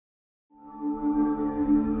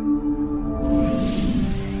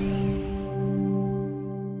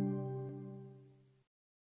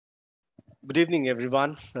Good evening,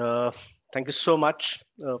 everyone. Thank you so much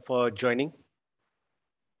for joining.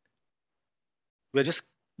 We're just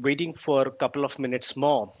waiting for a couple of minutes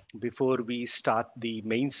more before we start the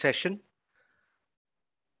main session.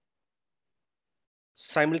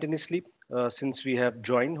 Simultaneously, since we have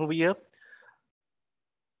joined over here,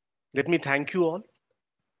 let me thank you all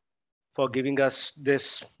for giving us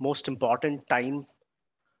this most important time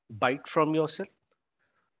bite from yourself,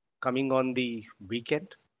 coming on the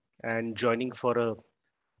weekend and joining for a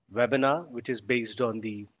webinar which is based on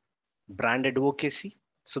the brand advocacy.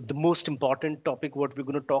 So the most important topic, what we're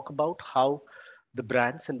going to talk about, how the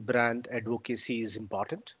brands and brand advocacy is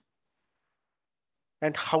important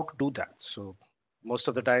and how to do that. So most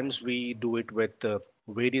of the times we do it with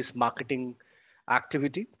various marketing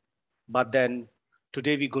activity, but then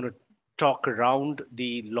today we're going to talk around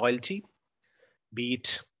the loyalty, be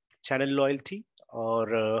it channel loyalty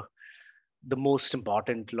or the most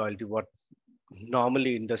important loyalty, what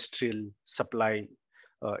normally industrial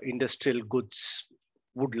goods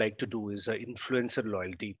would like to do is influencer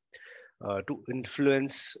loyalty to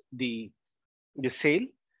influence the sale,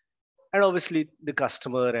 and obviously the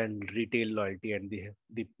customer and retail loyalty and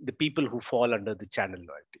the people who fall under the channel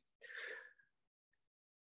loyalty.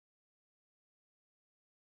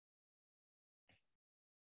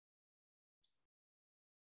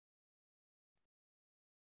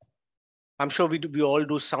 I'm sure we all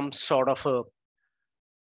do some sort of a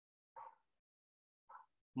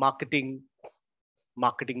marketing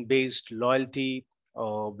based loyalty.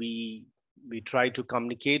 We try to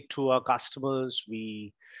communicate to our customers.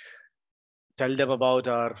 We tell them about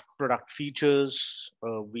our product features.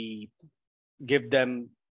 We give them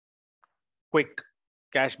quick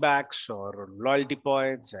cashbacks or loyalty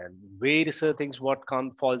points and various other things what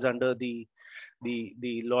falls under the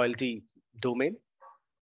loyalty domain.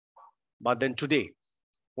 But then today,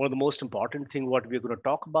 one of the most important thing what we're going to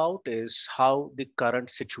talk about is how the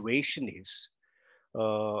current situation is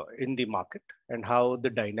in the market and how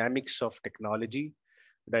the dynamics of technology,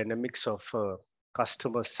 dynamics of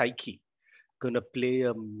customer psyche going to play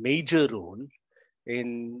a major role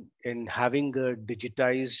in having a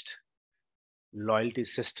digitized loyalty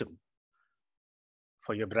system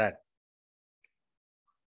for your brand.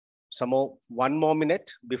 One more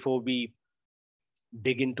minute before we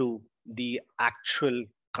dig into the actual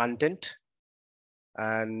content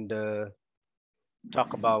and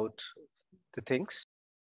talk about the things.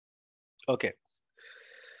 Okay.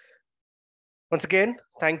 Once again,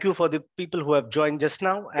 thank you for the people who have joined just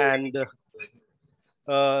now. And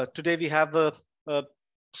today we have a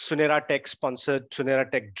Suneratech sponsored,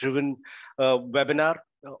 Suneratech driven webinar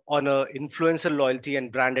on influencer loyalty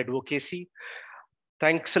and brand advocacy.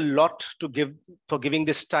 Thanks a lot for giving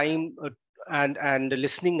this time and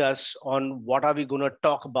listening us on what are we going to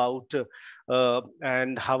talk about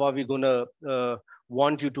and how are we going to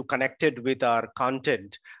want you to connect it with our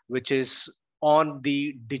content, which is on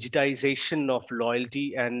the digitization of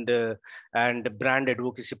loyalty and brand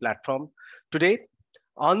advocacy platform. Today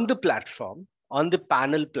on the platform, on the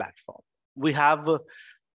panel platform, we have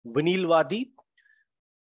Vinil Vadi,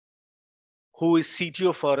 who is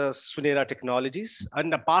CTO for Suneratech Technologies.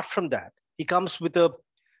 And apart from that, he comes with a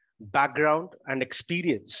background and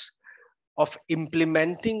experience of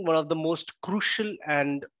implementing one of the most crucial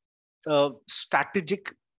and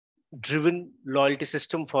strategic driven loyalty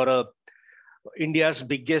system for India's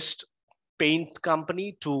biggest paint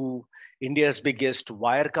company to India's biggest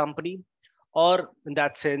wire company, or in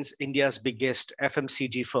that sense, India's biggest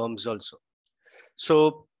FMCG firms also.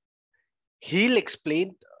 So he'll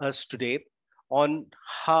explain us today on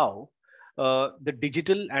how the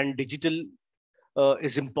digital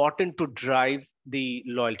is important to drive the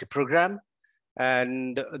loyalty program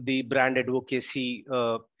and the brand advocacy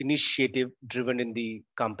initiative driven in the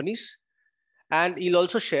companies. And he'll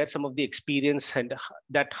also share some of the experience and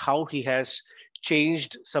that how he has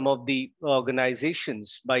changed some of the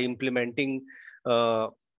organizations by implementing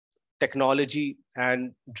technology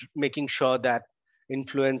and making sure that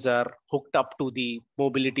influencers are hooked up to the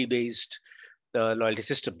mobility based loyalty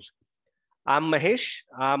systems. I'm Mahesh.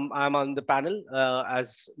 I'm on the panel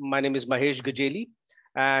as my name is Mahesh Gajeli.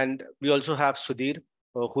 And we also have Sudheer,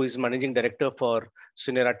 who is managing director for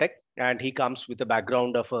Suneratech. And he comes with a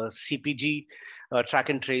background of a CPG, track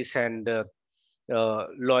and trace and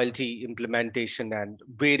loyalty implementation and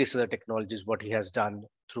various other technologies, what he has done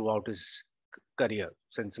throughout his career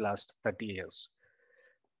since the last 30 years.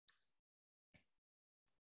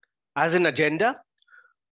 As an agenda,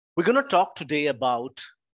 we're going to talk today about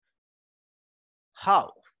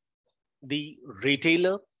how the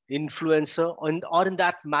retailer, influencer, or in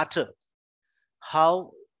that matter,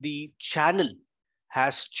 how the channel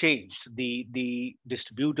has changed, the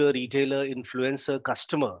distributor, retailer, influencer,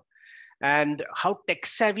 customer, and how tech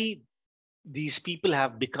savvy these people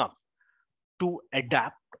have become to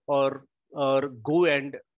adapt or go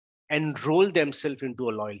and enroll themselves into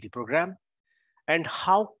a loyalty program, and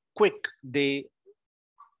how quick they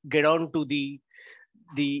get on to the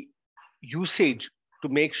usage to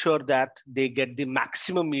make sure that they get the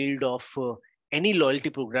maximum yield of any loyalty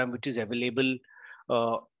program which is available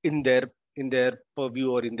in their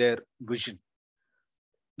purview or in their vision.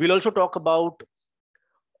 We'll also talk about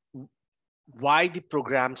why the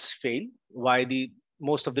programs fail, why the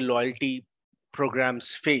most of the loyalty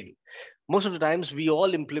programs fail. Most of the times we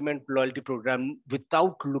all implement loyalty program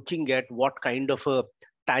without looking at what kind of a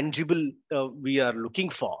tangible we are looking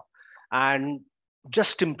for, and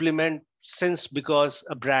just implement since because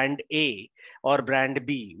a brand A or brand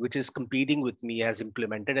B, which is competing with me, has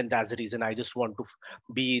implemented, and that's the reason I just want to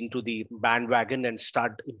be into the bandwagon and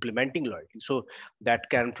start implementing loyalty. So that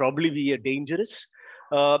can probably be a dangerous.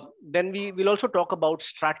 Then we will also talk about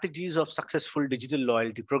strategies of successful digital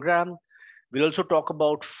loyalty program. We'll also talk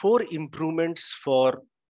about 4 improvements for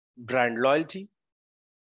brand loyalty.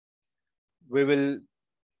 We will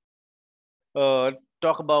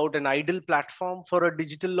talk about an ideal platform for a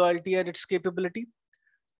digital loyalty and its capability.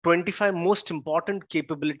 25 most important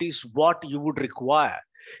capabilities, what you would require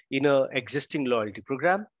in an existing loyalty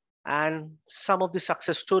program, and some of the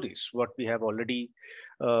success stories, what we have already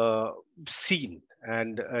seen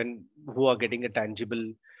and who are getting a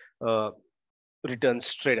tangible return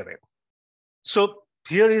straight away. So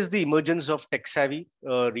here is the emergence of tech savvy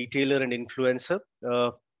retailer and influencer.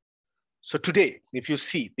 So today, if you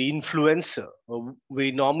see the influencer,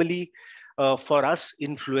 we normally, for us,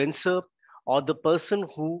 influencer or the person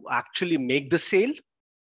who actually make the sale.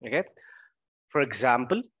 Okay. For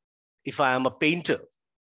example, if I am a painter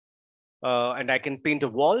and I can paint the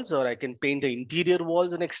walls, or I can paint the interior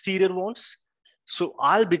walls and exterior walls, so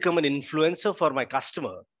I'll become an influencer for my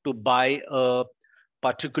customer to buy a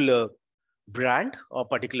particular brand or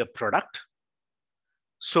particular product.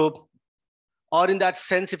 So, or in that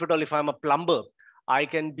sense, if at all, if I'm a plumber, I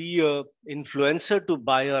can be a influencer to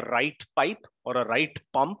buy a right pipe or a right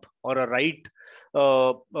pump or a right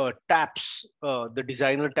taps, the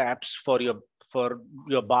designer taps for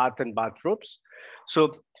your bath and bathrobes.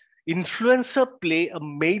 So influencer play a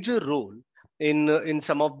major role in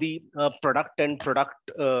some of the product and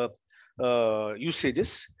product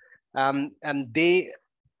usages, and they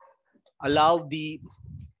allow the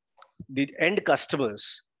end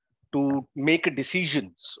customers to make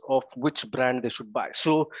decisions of which brand they should buy.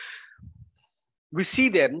 So we see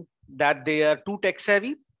them that they are too tech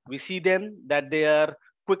savvy. We see them that they are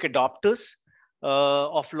quick adopters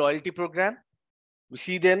of loyalty program. We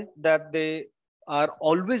see them that they are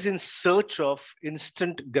always in search of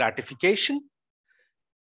instant gratification.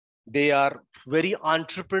 They are very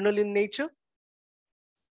entrepreneurial in nature,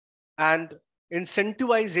 and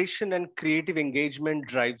incentivization and creative engagement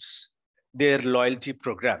drives their loyalty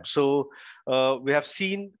program. So we have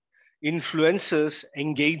seen influencers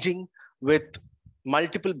engaging with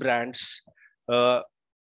multiple brands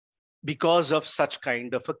because of such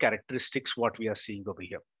kind of a characteristics what we are seeing over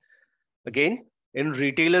here. Again, in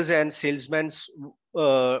retailers and salesmen's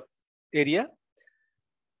area,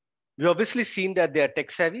 we obviously seen that they are tech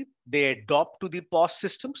savvy. They adopt to the POS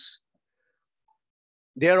systems.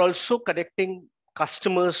 They are also connecting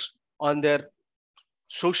customers on their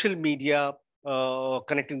social media,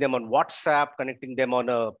 connecting them on WhatsApp, connecting them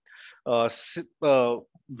on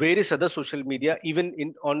various other social media, even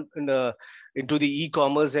into the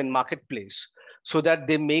e-commerce and marketplace, so that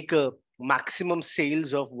they make a maximum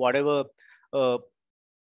sales of whatever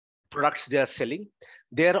products they are selling.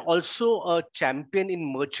 They are also a champion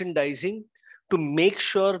in merchandising to make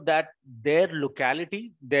sure that their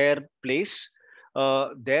locality, their place,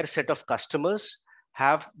 their set of customers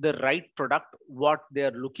have the right product, what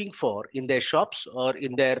they're looking for in their shops or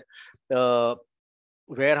in their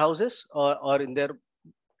warehouses or in their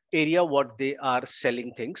area, what they are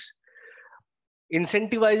selling things.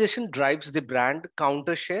 Incentivization drives the brand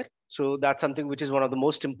counter share. So that's something which is one of the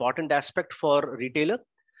most important aspect for retailer.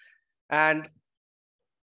 And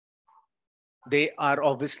they are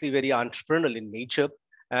obviously very entrepreneurial in nature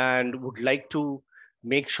and would like to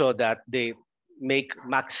make sure that they make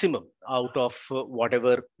maximum out of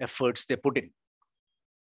whatever efforts they put in.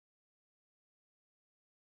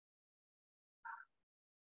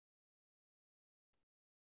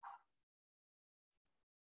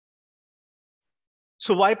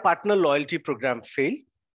 So why partner loyalty program fail?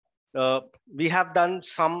 We have done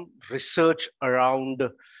some research around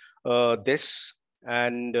this.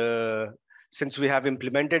 And since we have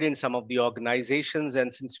implemented in some of the organizations,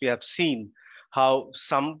 and since we have seen how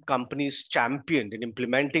some companies championed in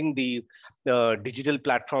implementing the digital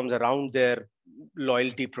platforms around their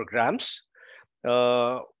loyalty programs,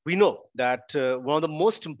 we know that one of the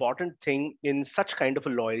most important thing in such kind of a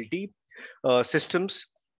loyalty systems,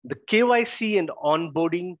 the KYC and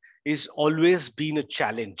onboarding is always been a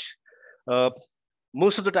challenge. Uh,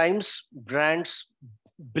 Most of the times, brands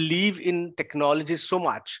believe in technology so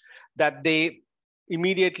much that they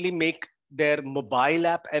immediately make their mobile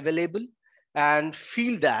app available and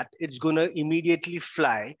feel that it's going to immediately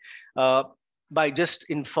fly uh, by just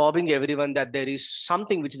informing everyone that there is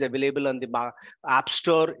something which is available on the app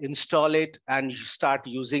store. Install it and you start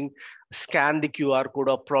using, scan the QR code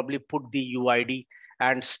or probably put the UID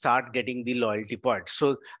and start getting the loyalty points.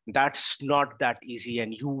 So that's not that easy,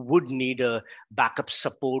 and you would need a backup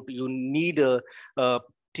support. You need a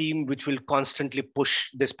team which will constantly push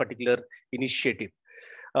this particular initiative.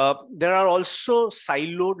 There are also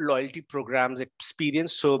siloed loyalty programs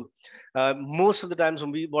experience. So most of the times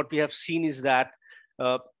what we have seen is that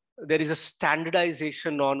uh, there is a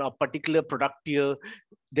standardization on a particular product tier.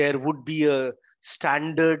 There would be a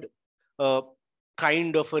standard uh,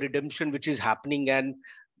 kind of a redemption which is happening, and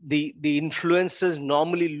the influencers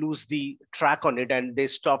normally lose the track on it and they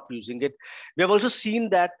stop using it. We have also seen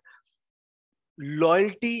that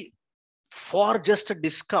loyalty for just a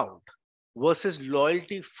discount versus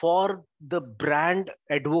loyalty for the brand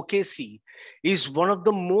advocacy is one of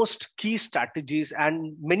the most key strategies,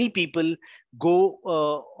 and many people go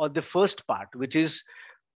on the first part, which is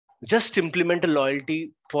just implement a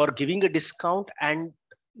loyalty for giving a discount and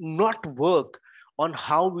not work on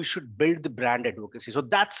how we should build the brand advocacy. So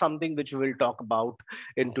that's something which we will talk about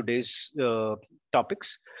in today's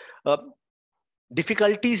topics. Uh,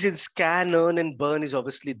 Difficulties in scan, earn, and burn is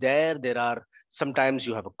obviously there. There are sometimes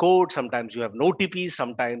you have a code, sometimes you have an OTP,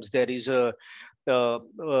 sometimes there is a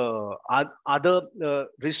other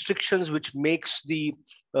restrictions which makes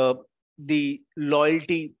uh, the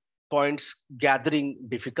loyalty points gathering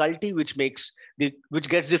difficulty, which gets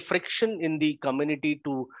the friction in the community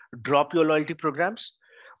to drop your loyalty programs.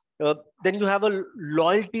 Then you have a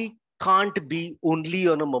loyalty can't be only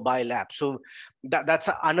on a mobile app. So that's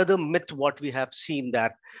another myth what we have seen,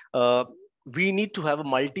 that uh, we need to have a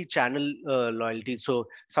multi-channel loyalty. So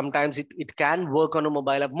sometimes it can work on a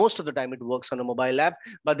mobile app. Most of the time it works on a mobile app,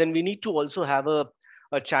 but then we need to also have a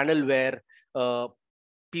channel where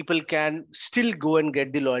people can still go and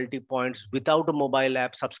get the loyalty points without a mobile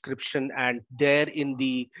app subscription, and they're in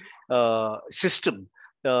the system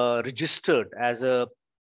registered as a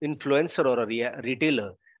influencer or a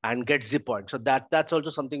retailer and gets the point. So that's also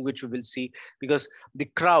something which we will see, because the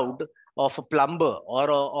crowd of a plumber or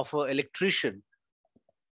of an electrician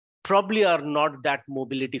probably are not that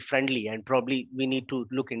mobility friendly, and probably we need to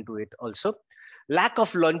look into it also. Lack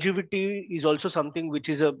of longevity is also something which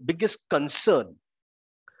is a biggest concern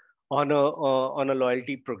on a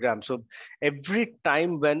loyalty program. So every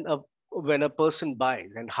time when a person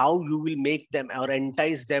buys, and how you will make them or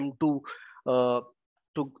entice them uh,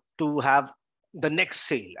 to have the next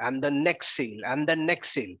sale and the next sale and the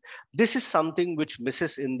next sale, this is something which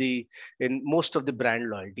misses in most of the brand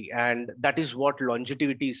loyalty, and that is what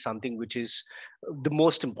longevity is, something which is the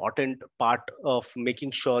most important part of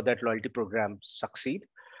making sure that loyalty programs succeed.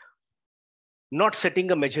 Not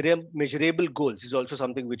setting a measurable goals is also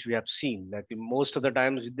something which we have seen, that most of the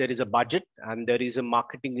times there is a budget and there is a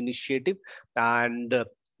marketing initiative, and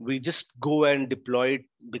we just go and deploy it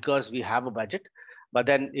because we have a budget. But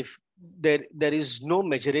then if there is no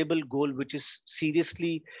measurable goal which is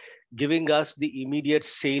seriously giving us the immediate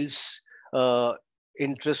sales uh,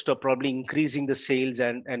 interest, or probably increasing the sales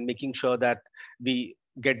and making sure that we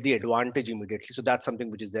get the advantage immediately, so that's something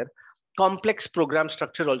which is there. Complex program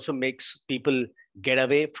structure also makes people get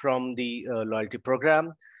away from the loyalty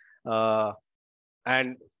program. Uh,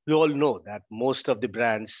 and we all know that most of the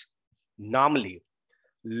brands normally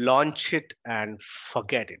launch it and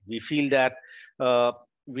forget it. We feel that uh,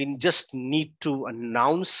 we just need to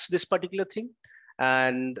announce this particular thing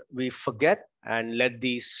and we forget and let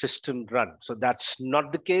the system run. So that's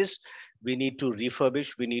not the case. We need to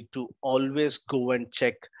refurbish. We need to always go and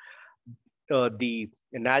check the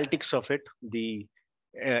analytics of it, the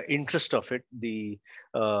interest of it, the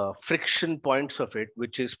friction points of it,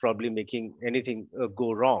 which is probably making anything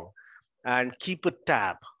go wrong, and keep a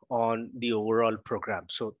tab on the overall program.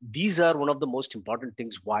 So these are one of the most important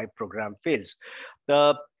things why program fails.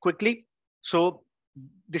 Quickly, so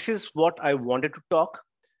this is what I wanted to talk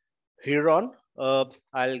here on.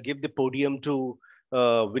 I'll give the podium to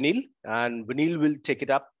Vinil, and Vinil will take it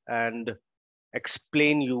up and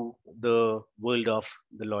explain you the world of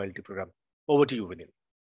the loyalty program. Over to you, Vinil.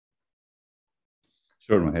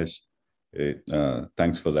 Sure, Mahesh.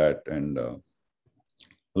 Thanks for that. And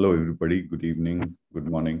hello, everybody. Good evening. Good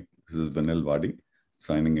morning. This is Vinil Vadi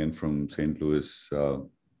signing in from St. Louis,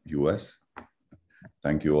 US.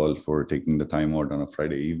 Thank you all for taking the time out on a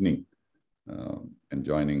Friday evening and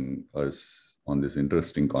joining us on this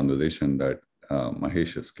interesting conversation that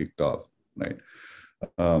Mahesh has kicked off, right?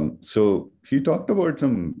 So he talked about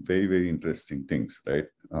some very, very interesting things, right?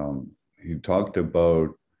 He talked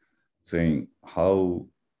about saying how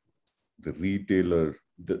the retailer,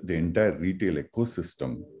 the entire retail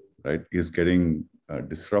ecosystem, right, is getting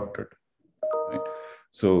disrupted, right?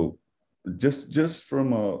 So just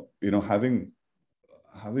from having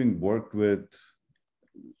worked with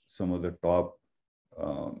some of the top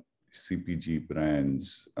CPG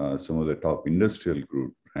brands, some of the top industrial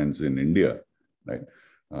group brands in India, right,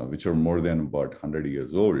 which are more than about 100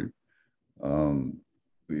 years old,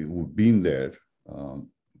 who've been there.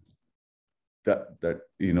 That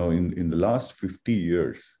in the last 50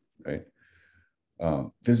 years, right,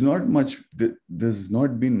 there's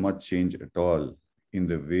not been much change at all in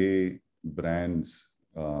the way brands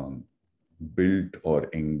built or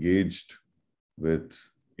engaged with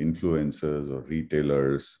influencers or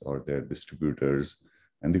retailers or their distributors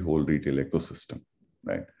and the whole retail ecosystem,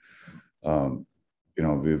 right?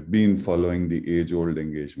 We've been following the age-old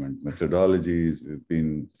engagement methodologies. We've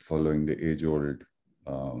been following the age-old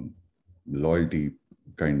loyalty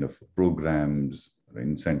kind of programs,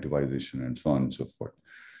 incentivization, and so on and so forth.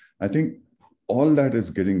 I think all that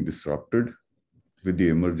is getting disrupted with the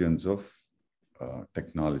emergence of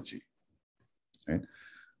technology, right?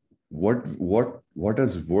 What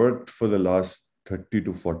has worked for the last 30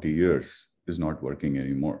 to 40 years is not working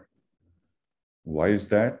anymore. Why is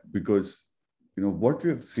that? Because what we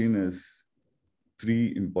have seen is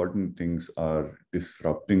three important things are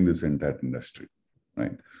disrupting this entire industry,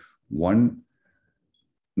 right?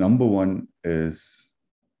 Number one is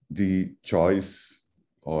the choice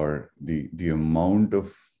or the amount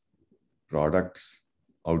of products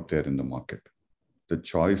out there in the market, the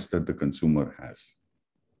choice that the consumer has,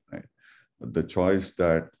 right? The choice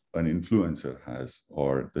that an influencer has,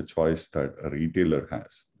 or the choice that a retailer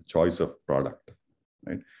has, the choice of product,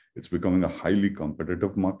 right? It's becoming a highly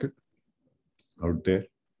competitive market out there,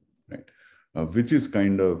 right? Which is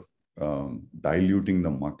kind of diluting the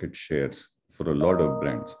market shares for a lot of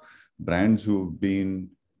brands.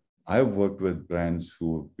 I've worked with brands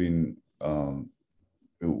who have been,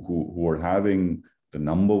 who are having the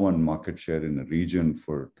number one market share in a region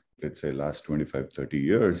for, let's say, last 25, 30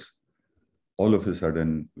 years. All of a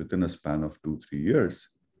sudden, within a span of 2-3 years,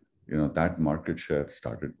 that market share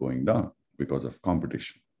started going down because of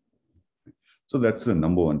competition. So that's the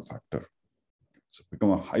number one factor. It's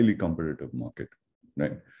become a highly competitive market,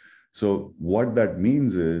 right? So what that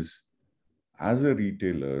means is, as a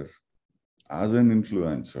retailer, as an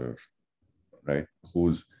influencer, right,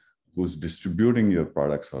 who's distributing your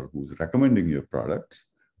products or who's recommending your products,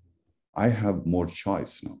 I have more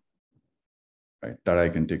choice now, right, that I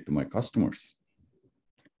can take to my customers.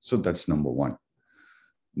 So that's number one.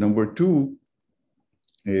 Number two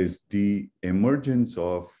is the emergence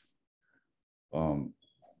of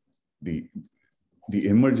the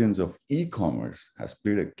emergence of e-commerce has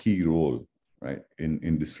played a key role, right,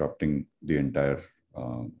 in disrupting the entire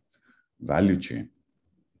value chain,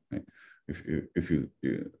 right? If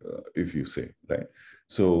you say, right.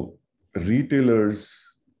 So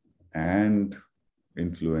retailers and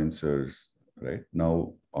influencers, right,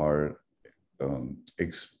 now are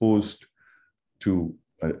exposed to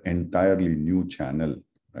an entirely new channel,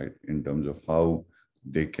 right, in terms of how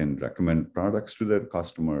they can recommend products to their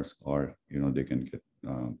customers, or they can get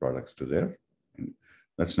products to their.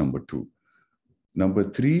 That's number two. Number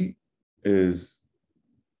three is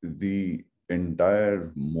the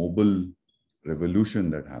entire mobile revolution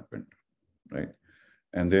that happened, right?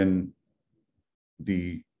 And then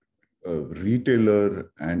the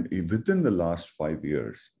retailer, and within the last 5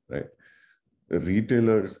 years, right, the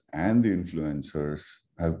retailers and the influencers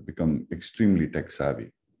have become extremely tech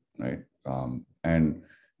savvy, right? And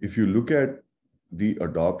if you look at the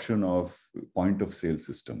adoption of point of sale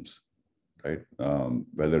systems, right,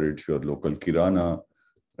 whether it's your local Kirana,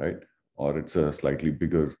 right, or it's a slightly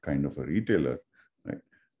bigger kind of a retailer, right,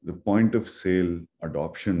 the point of sale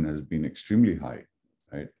adoption has been extremely high,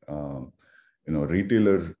 right?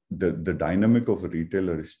 The dynamic of a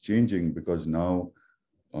retailer is changing, because now,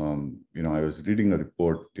 I was reading a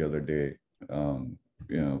report the other day, from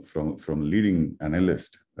a leading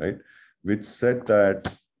analyst, right, which said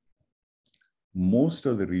that most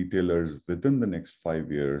of the retailers within the next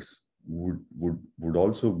 5 years would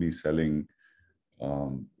also be selling,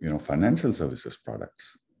 financial services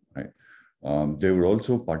products, right? They would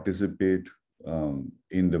also participate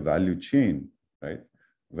in the value chain, right?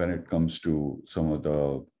 When it comes to some of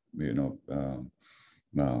the,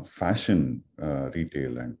 fashion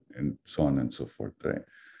retail and so on and so forth, right?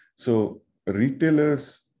 So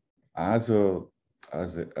retailers, as the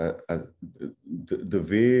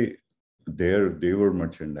way they were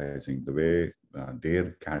merchandising, the way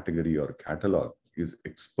their category or catalog is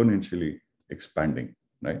exponentially expanding,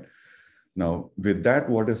 right? Now, with that,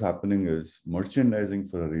 what is happening is merchandising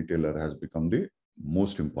for a retailer has become the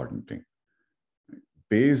most important thing.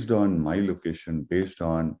 Based on my location, based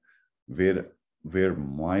on where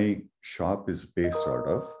my shop is based out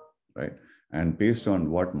of, right? And based on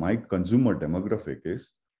what my consumer demographic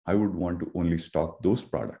is, I would want to only stock those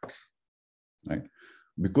products, right?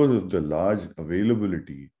 Because of the large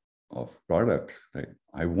availability of products, right?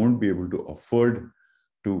 I won't be able to afford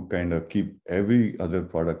to kind of keep every other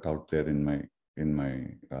product out there in my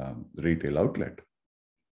retail outlet.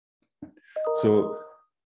 So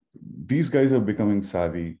these guys are becoming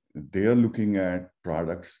savvy. They are looking at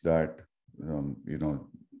products that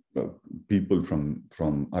people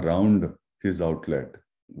from around his outlet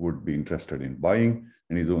would be interested in buying,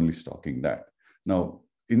 and he's only stocking that. Now,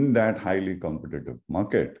 in that highly competitive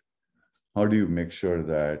market, how do you make sure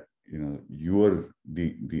that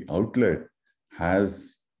the outlet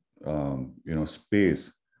has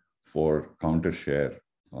space for counter share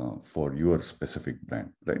for your specific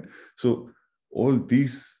brand, right? So all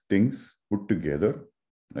these things put together,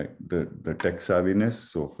 right? The tech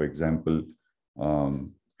savviness. So, for example, I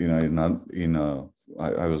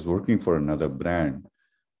was working for another brand.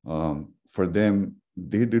 For them,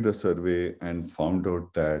 they did a survey and found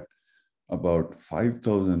out that about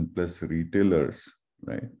 5,000 plus retailers,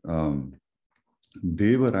 right?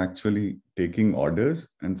 They were actually taking orders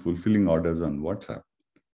and fulfilling orders on WhatsApp,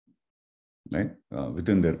 right?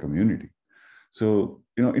 Within their community. So,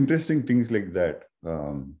 interesting things like that,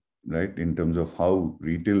 right? In terms of how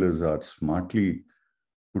retailers are smartly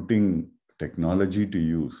putting technology to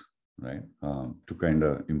use, right? To kind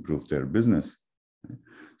of improve their business.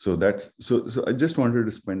 So so I just wanted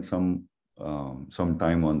to spend some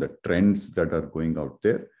time on the trends that are going out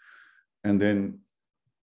there. And then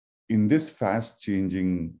in this fast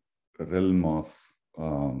changing realm of,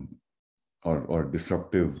 or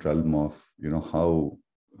disruptive realm of, how,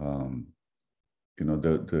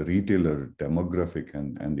 the retailer demographic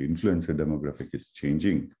and the influencer demographic is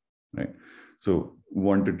changing, right? So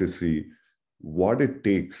wanted to see what it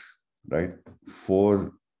takes, right,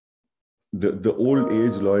 for the old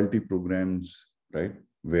age loyalty programs, right,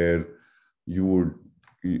 where you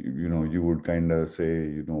would kind of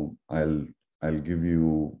say, I'll give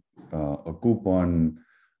you a coupon,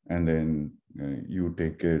 and then you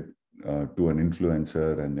take it to an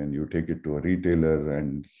influencer, and then you take it to a retailer,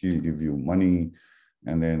 and he'll give you money,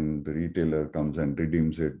 and then the retailer comes and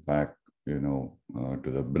redeems it back, to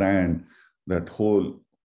the brand. That whole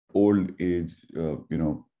old age,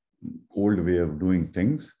 old way of doing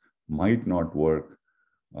things might not work,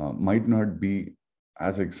 might not be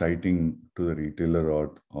as exciting to the retailer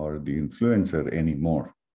or the influencer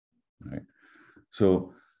anymore, right?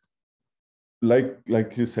 So,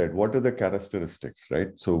 like he said, what are the characteristics,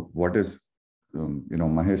 right? So, what is,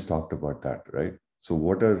 Mahesh talked about that, right? So,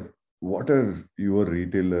 what are your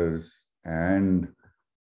retailers and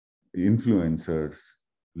influencers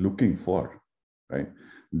looking for, right?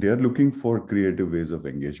 They're looking for creative ways of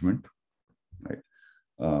engagement, right?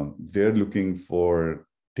 They're looking for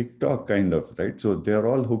TikTok kind of, right? So they're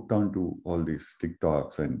all hooked onto all these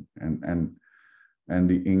TikToks and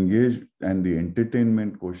the engage and the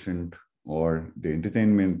entertainment quotient, or the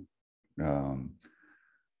entertainment, you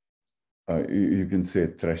can say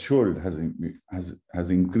threshold has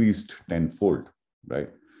increased tenfold, right?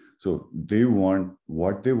 So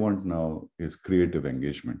what they want now is creative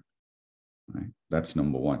engagement, right? That's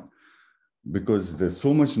number one. Because there's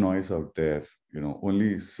so much noise out there,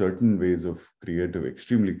 only certain ways of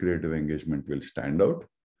extremely creative engagement will stand out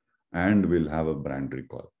and will have a brand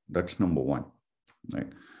recall. That's number one, right?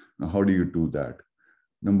 Now, how do you do that?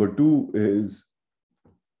 Number two is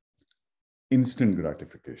instant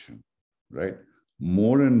gratification, right?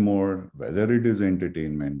 More and more, whether it is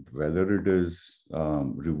entertainment, whether it is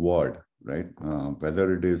reward, right?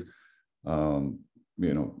 Whether it is,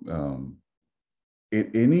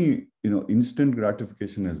 any, instant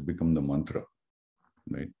gratification has become the mantra,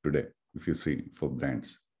 right? Today, if you see, for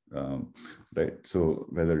brands, right? So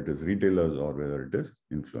whether it is retailers or whether it is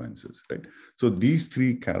influencers, right? So these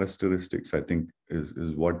three characteristics, I think,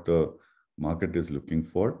 is what the market is looking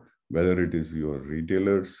for, whether it is your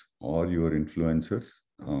retailers or your influencers.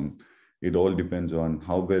 It all depends on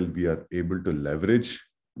how well we are able to leverage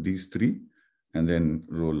these three and then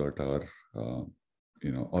roll out our,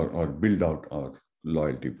 or build out our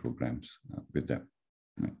loyalty programs with them.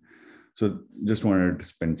 Right? So just wanted to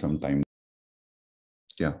spend some time.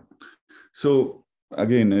 Yeah. So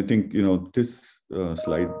again, I think, this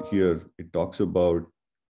slide here, it talks about,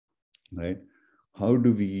 right, how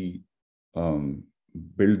do we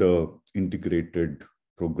build a integrated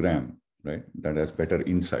program, right, that has better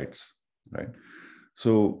insights, right?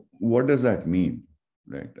 So what does that mean,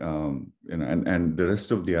 right? And the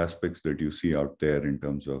rest of the aspects that you see out there in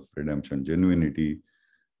terms of redemption, genuinity,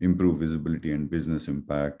 improve visibility and business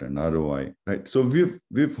impact and ROI, right? So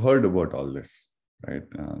we've heard about all this, right?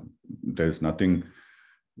 There's nothing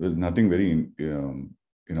very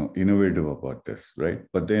innovative about this, right?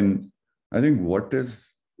 But then I think what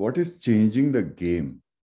is changing the game,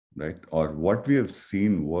 right, or what we have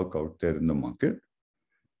seen work out there in the market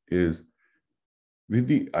is with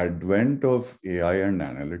the advent of AI and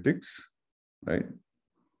analytics, right?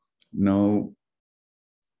 Now,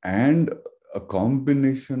 and a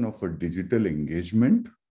combination of a digital engagement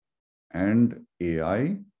and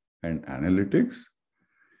AI and analytics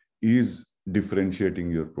is differentiating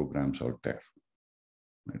your programs out there.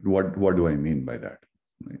 Right? What do I mean by that?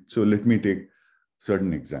 Right? So let me take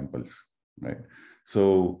certain examples. Right.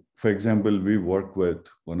 So, for example, we work with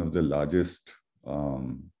one of the largest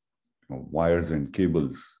wires and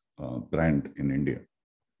cables brand in India.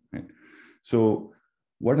 Right? So,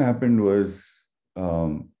 what happened was,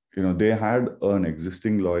 they had an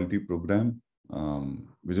existing loyalty program,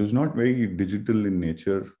 which was not very digital in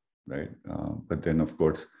nature, right? But then, of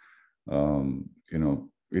course,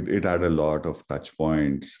 it had a lot of touch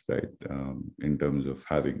points, right? In terms of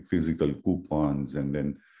having physical coupons, and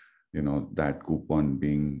then, that coupon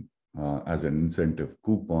being as an incentive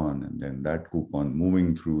coupon, and then that coupon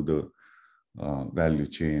moving through the value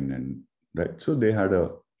chain, and right. So they had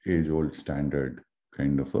a age-old standard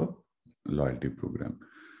kind of a loyalty program.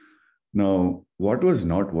 Now, what was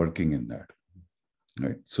not working in that?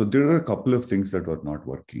 Right. So there are a couple of things that were not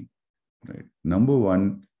working. Right. Number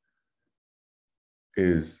one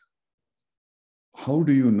is, how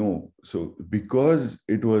do you know? So because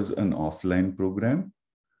it was an offline program,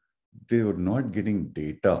 they were not getting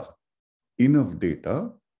enough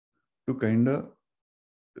data to kind of,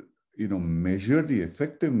 measure the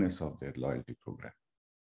effectiveness of their loyalty program,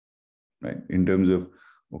 right? In terms of,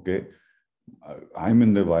 okay, I'm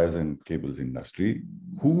in the wires and cables industry.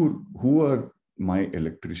 Who are my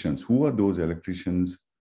electricians? Who are those electricians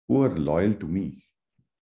who are loyal to me,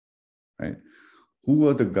 right? Who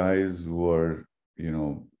are the guys who are,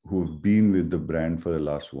 who've been with the brand for the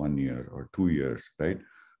last 1 year or 2 years, right?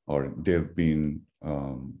 Or they've been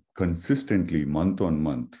consistently month on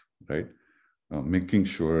month, right? Making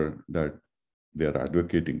sure that they're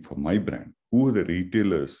advocating for my brand. Who are the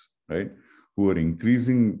retailers, right? Who are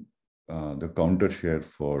increasing the counter share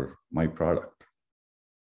for my product,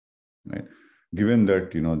 right? Given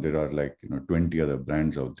that, there are like, 20 other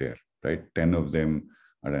brands out there, right? 10 of them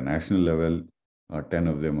at a national level, 10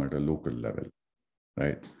 of them at a local level,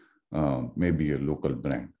 right? Maybe a local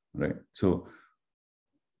brand, right? So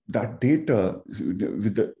that data,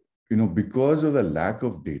 with the, because of the lack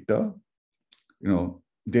of data,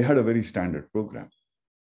 they had a very standard program,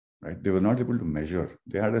 right? They were not able to measure.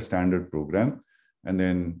 They had a standard program, and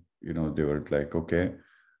then, they were like, okay,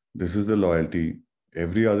 this is the loyalty.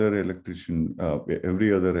 Every other electrician,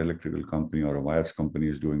 every other electrical company or a wires company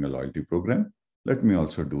is doing a loyalty program. Let me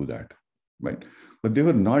also do that, right? But they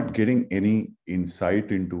were not getting any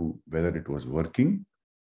insight into whether it was working.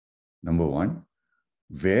 Number one,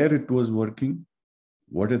 where it was working,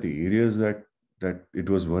 what are the areas that it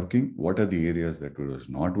was working, what are the areas that it was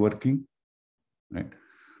not working, right?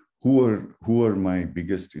 Who are my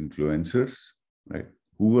biggest influencers, right?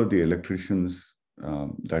 Who are the electricians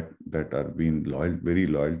that are being very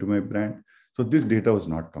loyal to my brand? So this data was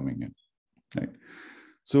not coming in, right?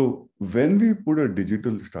 So when we put a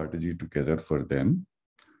digital strategy together for them,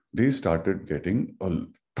 they started getting a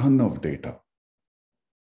ton of data,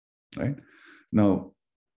 right? Now,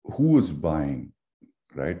 who was buying,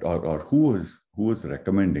 right? Or who was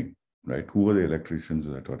recommending, right? Who are the electricians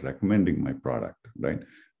that were recommending my product, right?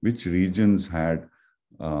 Which regions had,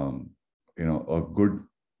 a good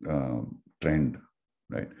trend,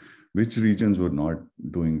 right? Which regions were not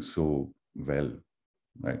doing so well,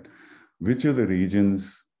 right? Which are the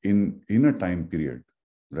regions in a time period,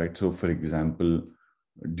 right? So for example,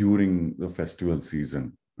 during the festival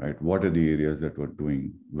season, right, what are the areas that were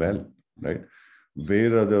doing well, right?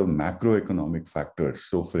 Where are the macroeconomic factors?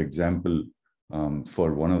 So for example,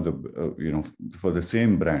 for one of the, for the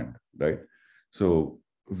same brand, right? So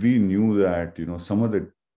we knew that, some of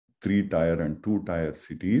the 3-tier and 2-tier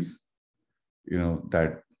cities,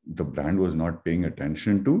 that the brand was not paying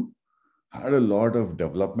attention to, had a lot of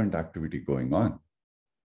development activity going on,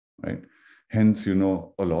 right? Hence, a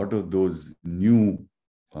lot of those new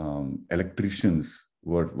electricians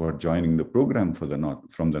were joining the program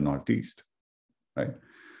from the Northeast, right?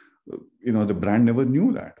 The brand never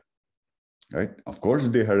knew that, right? Of course,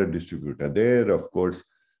 they had a distributor there. Of course,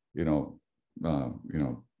 the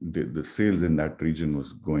sales in that region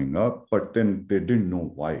was going up, but then they didn't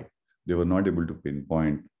know why. They were not able to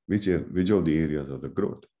pinpoint which of the areas of the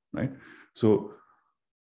growth, right? So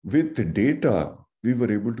with the data, we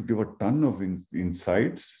were able to give a ton of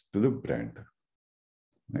insights to the brand.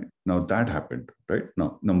 Right? Now that happened, right?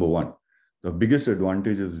 Now, number one, the biggest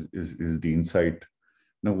advantage is the insight.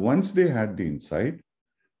 Now, once they had the insight,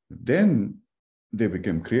 then they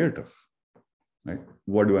became creative, right?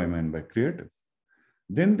 What do I mean by creative?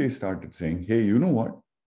 Then they started saying, hey, you know what?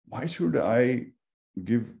 Why should I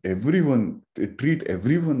treat everyone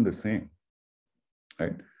the same,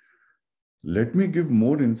 right? Let me give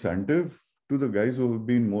more incentive to the guys who have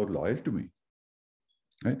been more loyal to me,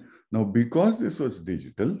 right? Now, because this was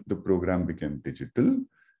digital, the program became digital.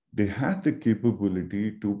 They had the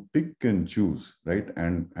capability to pick and choose, right?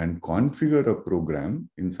 And configure a program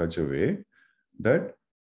in such a way that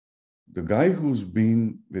the guy who's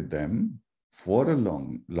been with them for a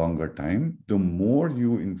longer time, the more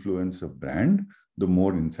you influence a brand, the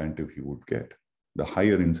more incentive he would get, the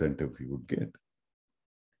higher incentive he would get,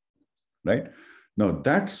 right? Now,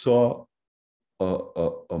 that saw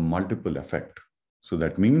a multiple effect. So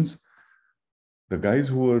that means the guys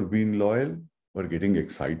who were being loyal were getting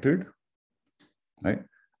excited, right?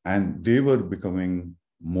 And they were becoming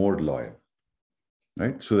more loyal,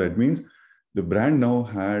 right? So that means the brand now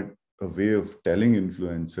had a way of telling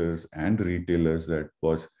influencers and retailers that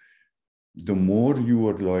was, the more you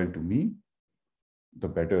are loyal to me, the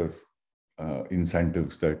better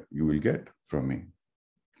incentives that you will get from me.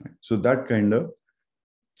 Right? So that kind of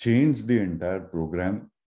changed the entire program,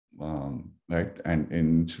 right? And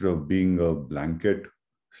instead of being a blanket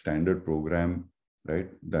standard program, right,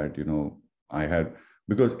 that, I had,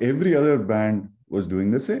 because every other brand was doing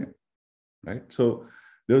the same, right? So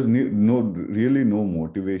there was really no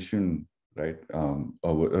motivation, right?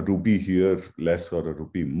 A rupee here less or a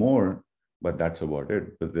rupee more, but that's about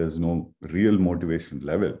it. But there's no real motivation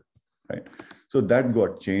level, right? So that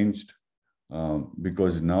got changed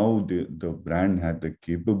because now the brand had the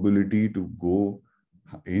capability to go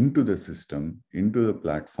into the system, into the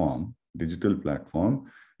platform, digital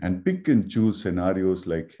platform, and pick and choose scenarios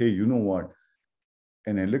like, hey, you know what?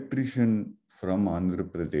 An electrician from Andhra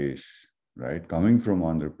Pradesh, right, coming from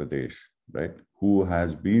Andhra Pradesh, right, who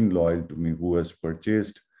has been loyal to me, who has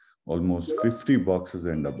purchased almost 50 boxes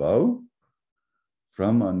and above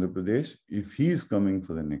from Andhra Pradesh, if he's coming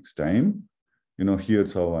for the next time,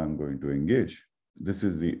 here's how I'm going to engage. This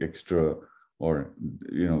is the extra, or,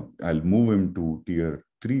 I'll move him to tier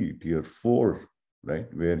 3, tier 4,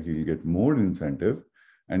 right, where he'll get more incentive,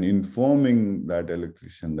 and informing that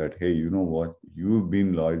electrician that, hey, you know what, you've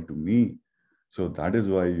been loyal to me, so that is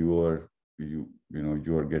why you are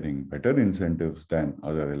getting better incentives than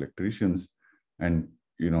other electricians, and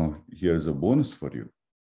here's a bonus for you.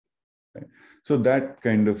 Right? So that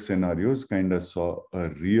kind of scenarios kind of saw a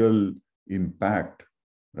real impact,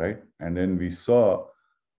 right? And then we saw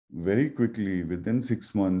very quickly, within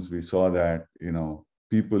 6 months, we saw that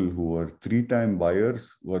people who were 3-time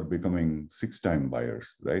buyers were becoming 6-time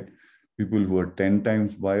buyers, right? People who were 10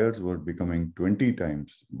 times buyers were becoming 20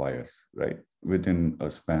 times buyers, right? Within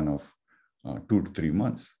a span of 2 to 3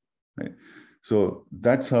 months, right? So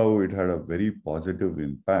that's how it had a very positive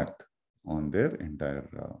impact on their entire.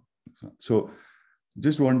 So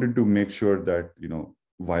just wanted to make sure that,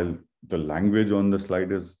 while the language on the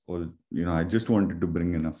slide is all, I just wanted to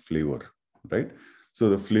bring in a flavor, right? So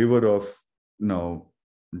the flavor of now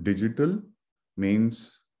digital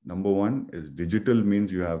means, number one is digital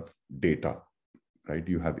means you have data, right?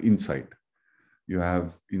 You have insight. You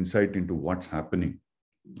have insight into what's happening,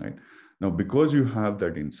 right? Now, because you have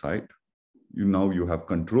that insight, you have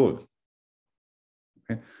control.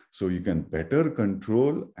 Okay? So you can better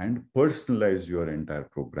control and personalize your entire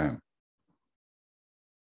program.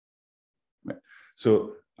 Right?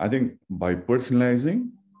 So I think by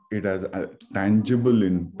personalizing, it has a tangible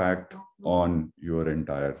impact on your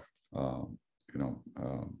entire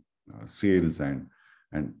sales and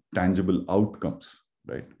tangible outcomes,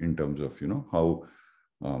 right? In terms of how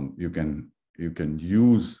you can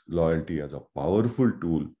use loyalty as a powerful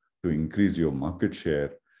tool to increase your market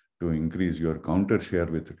share, to increase your counter share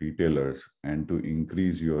with retailers, and to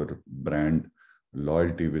increase your brand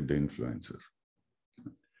loyalty with the influencer.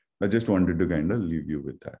 I just wanted to kind of leave you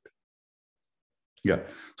with that. Yeah.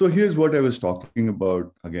 So here's what I was talking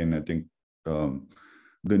about. Again, I think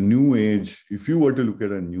the new age, if you were to look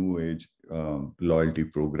at a new age loyalty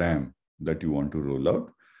program that you want to roll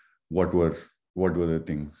out, what were the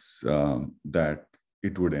things that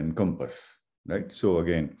it would encompass, right? So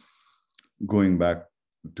again, going back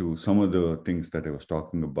to some of the things that I was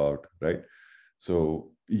talking about, right?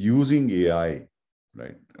 So using AI,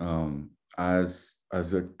 right, as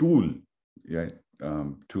a tool, yeah,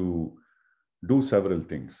 to do several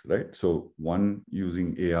things, right? So one,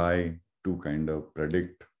 using AI to kind of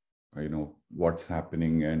predict, what's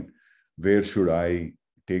happening and where should I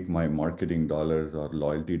take my marketing dollars or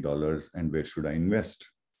loyalty dollars and where should I invest,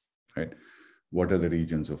 right? What are the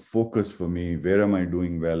regions of focus for me? Where am I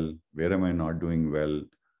doing well? Where am I not doing well?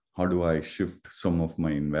 How do I shift some of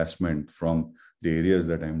my investment from the areas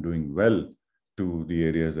that I'm doing well to the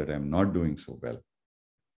areas that I'm not doing so well,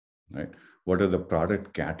 right? What are the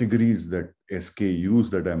product categories that SKUs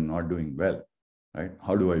that I'm not doing well, right?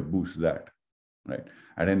 How do I boost that, right?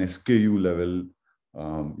 At an SKU level,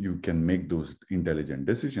 you can make those intelligent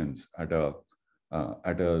decisions at a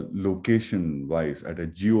location wise, at a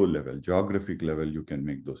geo level, geographic level, you can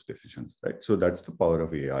make those decisions, right? So that's the power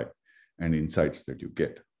of AI and insights that you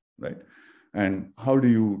get, right? And how do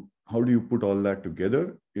you put all that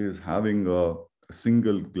together is having a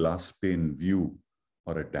single glass pane view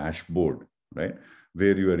or a dashboard, right?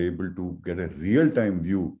 Where you are able to get a real-time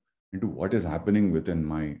view into what is happening within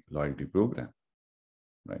my loyalty program,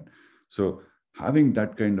 right? So having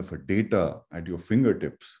that kind of a data at your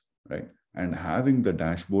fingertips, right? And having the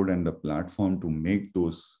dashboard and the platform to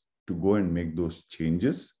go and make those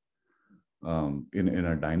changes in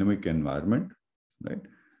a dynamic environment, right?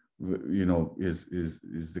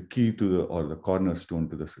 Is the key to or the cornerstone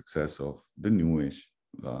to the success of the new age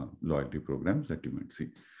loyalty programs that you might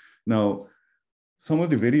see. Now, some of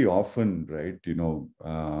the very often, right,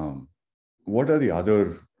 what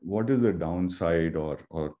is the downside or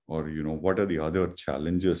what are the other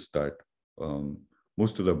challenges that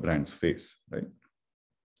most of the brands face, right?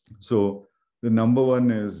 So the number one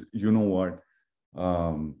is, there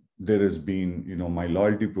has been, my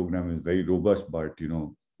loyalty program is very robust, but,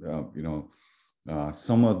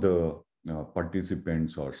 some of the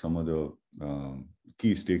participants or some of the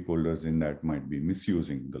key stakeholders in that might be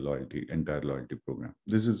misusing the entire loyalty program.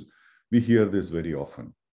 We hear this very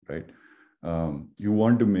often, right? You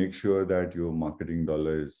want to make sure that your marketing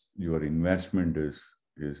dollars, your investment is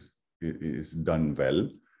done well.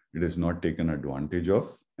 It is not taken advantage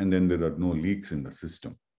of, and then there are no leaks in the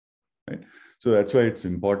system, right? So that's why it's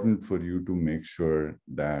important for you to make sure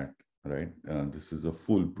that, right, this is a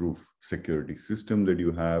foolproof security system that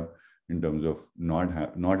you have in terms of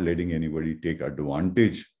not letting anybody take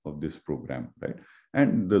advantage of this program, right?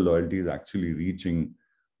 And the loyalty is actually reaching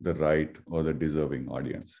the right or the deserving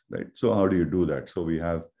audience, right? So how do you do that? So we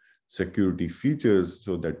have security features.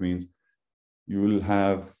 So that means you will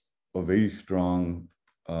have a very strong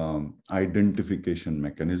identification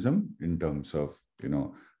mechanism in terms of,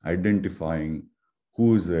 identifying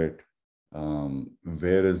who is it,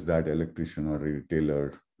 where is that electrician or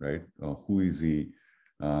retailer, right? Who is he?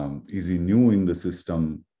 Is he new in the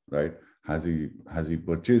system, right? Has he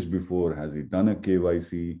purchased before? Has he done a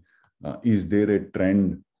KYC? Is there a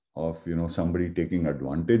trend of somebody taking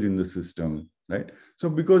advantage in the system, right? So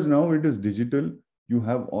because now it is digital, you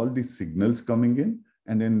have all these signals coming in,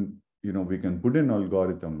 and then we can put in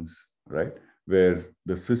algorithms, right, where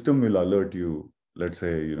the system will alert you. Let's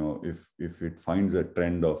say if it finds a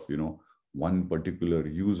trend of one particular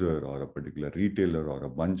user or a particular retailer or a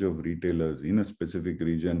bunch of retailers in a specific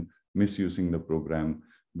region misusing the program,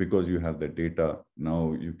 because you have the data,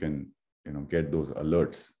 now you can get those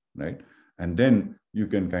alerts, right? And then you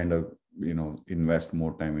can kind of invest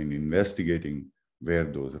more time in investigating where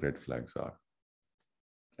those red flags are.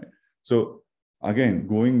 Okay. So again,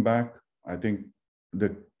 going back, I think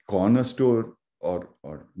the cornerstone or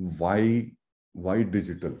why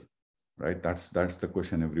digital, right? That's the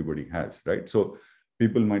question everybody has, right? So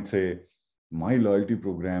people might say, my loyalty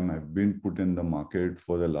program have been put in the market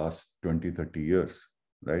for the last 20, 30 years,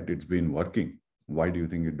 right? It's been working. Why do you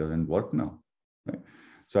think it doesn't work now, right?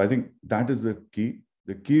 So I think that is the key.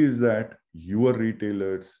 The key is that your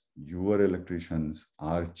retailers, your electricians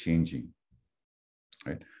are changing,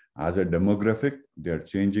 right? as a demographic, they are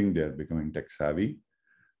changing, they are becoming tech savvy,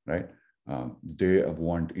 right? They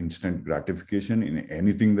want instant gratification in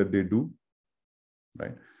anything that they do,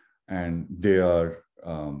 right? And they are,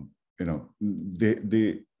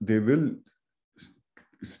 they will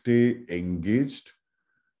stay engaged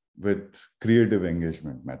with creative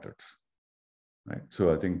engagement methods, right?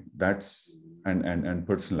 So I think that's, and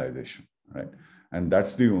personalization, right? And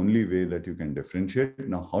that's the only way that you can differentiate.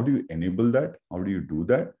 Now, how do you enable that? How do you do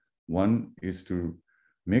that? One is to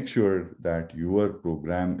make sure that your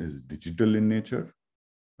program is digital in nature,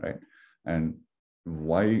 right? And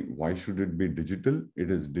why should it be digital?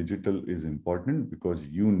 Digital is important because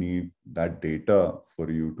you need that data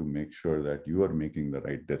for you to make sure that you are making the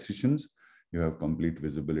right decisions. You have complete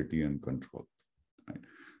visibility and control, right?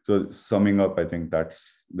 So summing up, I think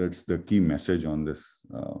that's the key message on this,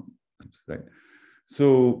 right?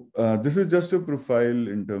 So this is just a profile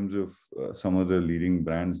in terms of some of the leading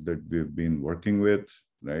brands that we've been working with,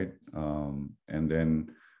 right? And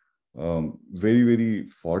then very, very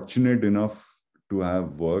fortunate enough to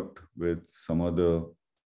have worked with some of the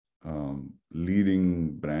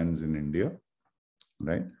leading brands in India,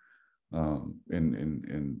 right?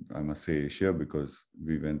 In I must say Asia, because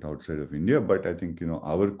we went outside of India, but I think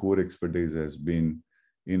our core expertise has been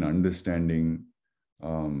in understanding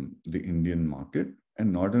the Indian market,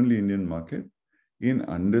 and not only Indian market, in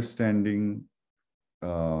understanding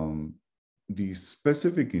the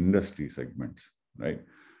specific industry segments, right?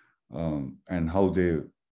 And how they,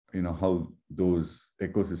 how those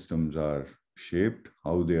ecosystems are shaped,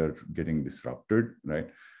 how they are getting disrupted, right?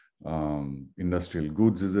 Industrial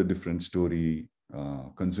goods is a different story.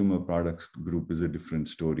 Consumer products group is a different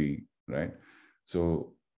story, right?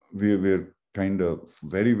 So we're kind of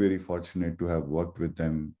very, very fortunate to have worked with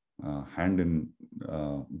them, hand in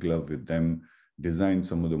glove with them, designed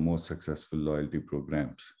some of the most successful loyalty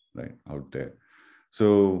programs, right, out there.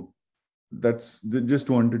 So just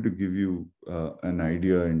wanted to give you an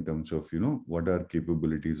idea in terms of what our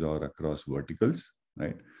capabilities are across verticals,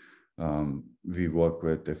 right? We work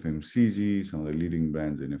with FMCG, some of the leading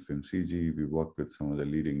brands in FMCG. We work with some of the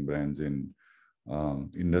leading brands in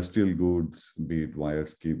industrial goods, be it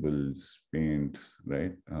wires, cables, paints,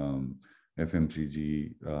 right?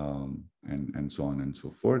 FMCG, and so on and so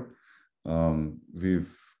forth.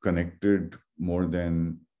 We've connected more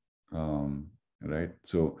than, right?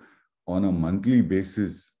 So on a monthly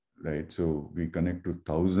basis, right? So we are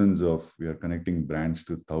connecting brands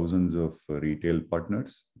to thousands of retail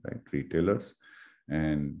partners, right? Retailers.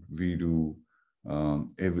 And we do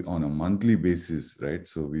on a monthly basis, right?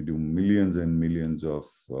 So we do millions and millions of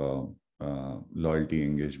loyalty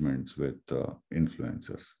engagements with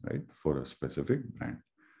influencers, right? For a specific brand.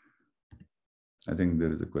 I think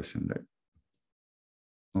there is a question, right?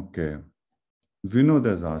 Okay. Vinod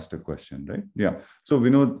has asked a question, right? Yeah. So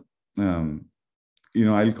Vinod,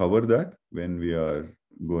 I'll cover that when we are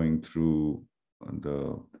going through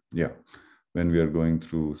when we are going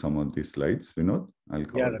through some of these slides, Vinod, I'll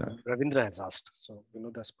cover that. Ravindra has asked. So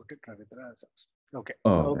Vinod has put it, Ravindra has asked. Okay.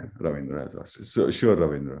 Oh, okay. Ravindra has asked. So sure,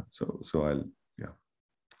 Ravindra. So I'll,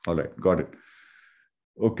 all right, got it.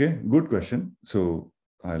 Okay, good question. So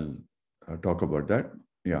I'll talk about that.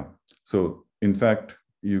 Yeah. So in fact,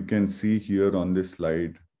 you can see here on this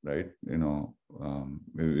slide, right? We'll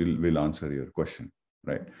answer your question,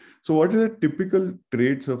 right? So what are the typical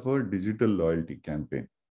traits of a digital loyalty campaign,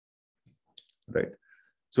 right?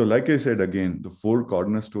 So like I said, again, the 4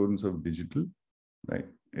 cornerstones of digital, right,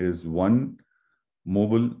 is one,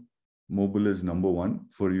 mobile. Mobile is number 1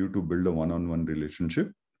 for you to build a one-on-one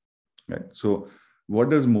relationship, right? So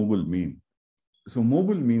what does mobile mean? So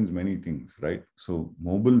mobile means many things, right? So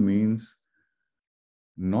mobile means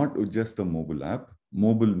not just a mobile app.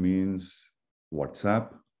 Mobile means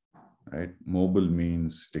WhatsApp, right? Mobile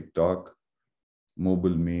means TikTok.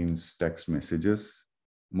 Mobile means text messages.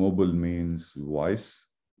 Mobile means voice,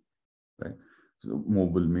 right? So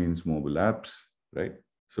mobile means mobile apps, right?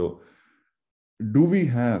 So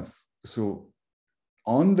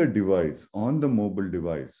on the device, on the mobile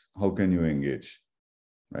device, how can you engage,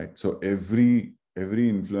 right? So every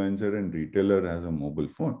influencer and retailer has a mobile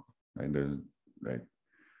phone, right?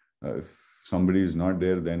 If somebody is not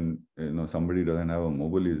there, then somebody doesn't have a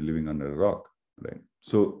mobile, is living under a rock, right?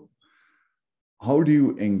 So how do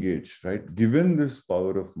you engage, right? Given this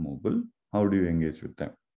power of mobile, how do you engage with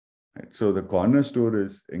them, right? So the cornerstone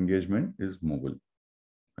is engagement is mobile,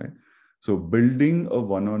 right? So building a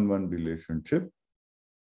one-on-one relationship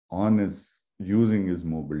using his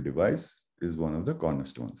mobile device is one of the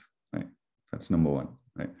cornerstones, right? That's number 1,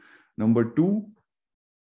 right? Number 2,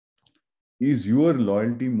 is your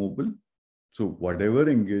loyalty mobile? So whatever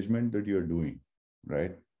engagement that you're doing,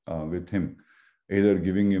 right, with him, either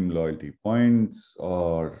giving him loyalty points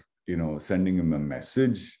or, sending him a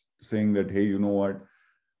message saying that, hey, you know what,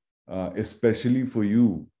 especially for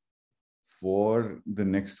you, for the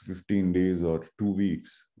next 15 days or 2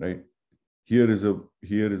 weeks, right? Here is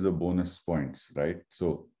a bonus points, right?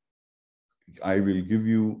 So I will give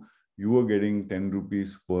you are getting 10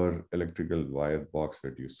 rupees per electrical wire box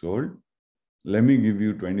that you sold. Let me give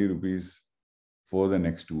you 20 rupees for the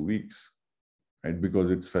next 2 weeks, right? Because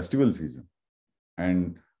it's festival season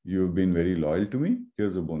and you've been very loyal to me.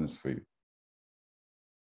 Here's a bonus for you,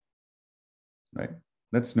 right?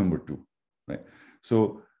 That's number two, right?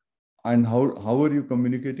 So, and how are you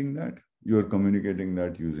communicating that? You're communicating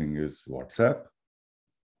that using his WhatsApp,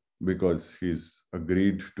 because he's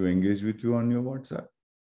agreed to engage with you on your WhatsApp,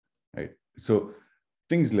 right? So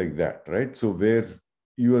things like that, right? So where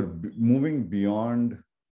you are moving beyond,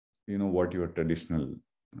 what your traditional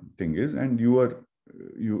thing is, and you are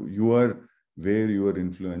where your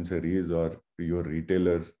influencer is, or your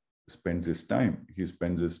retailer spends his time. He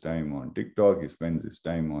spends his time on TikTok, he spends his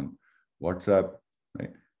time on WhatsApp,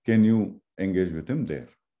 right? Can you engage with him there?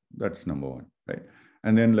 That's number one, right?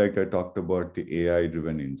 And then, like I talked about, the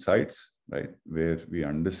AI-driven insights, right, where we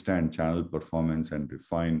understand channel performance and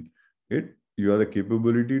refine it. You have the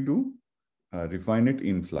capability to refine it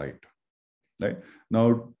in flight, right?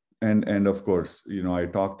 Now, and of course, I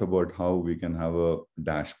talked about how we can have a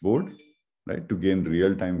dashboard, right, to gain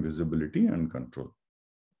real-time visibility and control,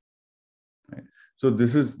 right? So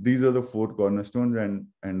these are the four cornerstones,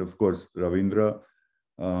 and of course, Ravindra,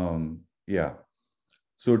 yeah.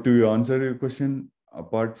 So to answer your question,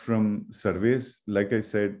 apart from surveys, like I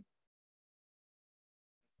said,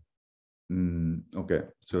 okay.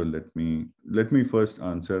 So let me first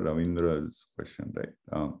answer Ravindra's question,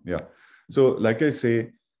 right? Yeah. So like I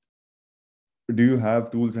say, do you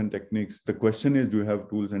have tools and techniques? The question is, do you have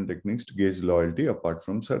tools and techniques to gauge loyalty apart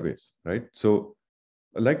from surveys, right? So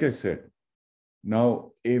like I said,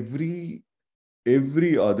 now every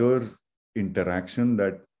other interaction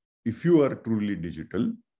that, if you are truly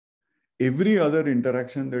digital, every other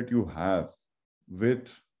interaction that you have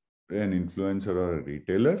with an influencer or a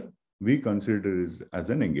retailer, we consider as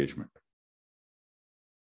an engagement,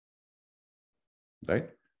 right?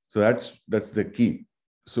 So that's the key.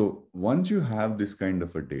 So once you have this kind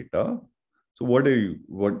of a data, so what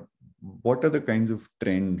are the kinds of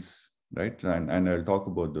trends, right? And I'll talk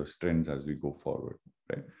about those trends as we go forward,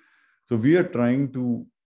 right? So we are trying to,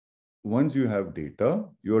 once you have data,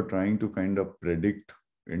 you're trying to kind of predict,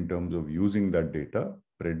 in terms of using that data,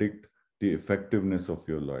 predict the effectiveness of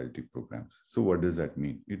your loyalty programs. So what does that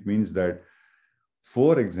mean? It means that,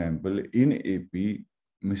 for example, in AP,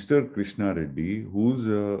 Mr. Krishna Reddy, who's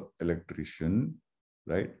an electrician,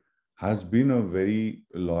 right, has been a very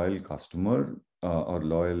loyal customer or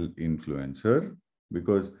loyal influencer,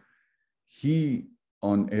 because he,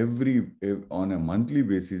 on a monthly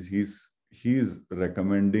basis, he's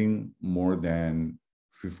recommending more than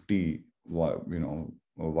 50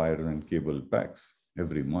 wires and cable packs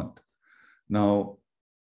every month. Now,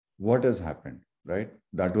 what has happened, right?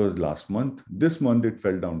 That was last month. This month it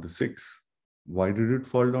fell down to 6. Why did it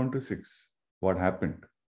fall down to 6? What happened,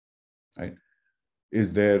 right?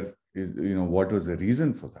 What was the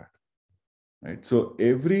reason for that, right? So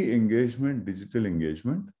every engagement, digital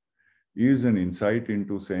engagement, is an insight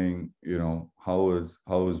into saying, how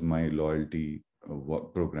is my loyalty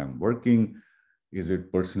program working? Is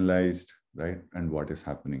it personalized, right? And what is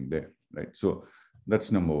happening there, right? So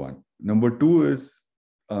that's number one. Number two is,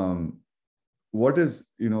 what is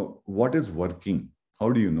working? How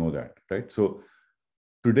do you know that, right? So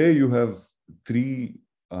today you have three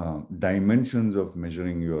dimensions of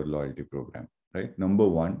measuring your loyalty program, right? Number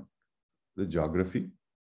one, the geography.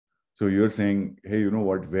 So you're saying, hey, you know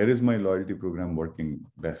what, where is my loyalty program working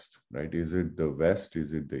best, right? Is it the West?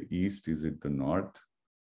 Is it the East? Is it the North?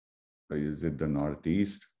 Or is it the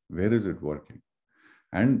Northeast? Where is it working?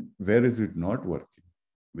 And where is it not working?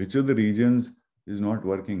 Which of the regions is not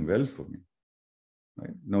working well for me,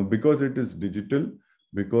 right? Now, because it is digital,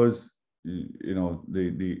 because,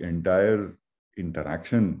 the entire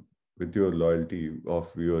interaction with your loyalty of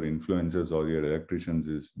your influencers or your electricians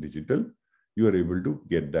is digital, you are able to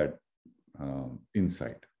get that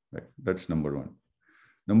insight, right? That's number one.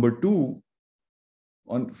 Number two,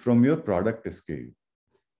 from your product SKU,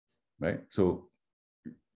 right? So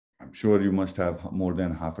I'm sure you must have more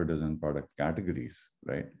than half a dozen product categories,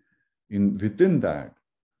 right? Within that,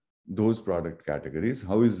 those product categories,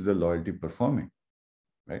 how is the loyalty performing,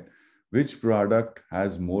 right? Which product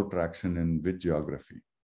has more traction in which geography,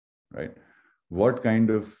 right? What kind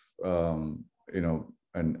of and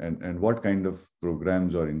what kind of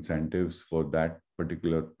programs or incentives for that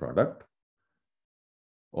particular product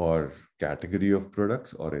or category of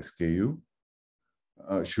products or SKU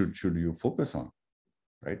should you focus on,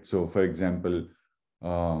 right? So, for example,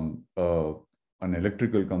 an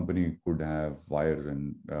electrical company could have wires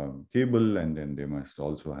and cable, and then they must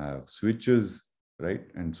also have switches, right,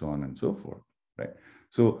 and so on and so forth, right?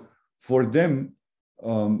 So, for them,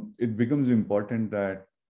 it becomes important that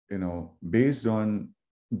based on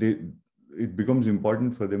it becomes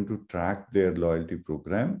important for them to track their loyalty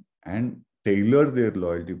program and tailor their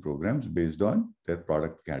loyalty programs based on their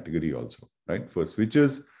product category also, right? For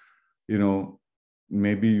switches,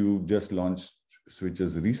 maybe you just launched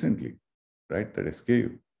switches recently, right? That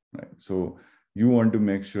SKU, right? So you want to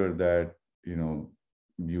make sure that, you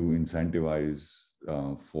incentivize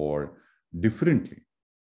for differently,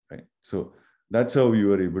 right? So that's how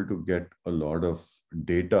you are able to get a lot of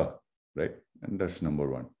data, right? And that's number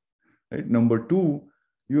one, right? Number two,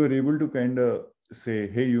 you are able to kind of say,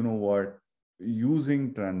 hey, you know what?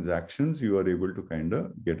 Using transactions, you are able to kind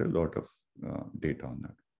of get a lot of data on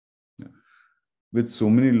that. Yeah. With so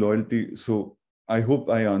many loyalty, so I hope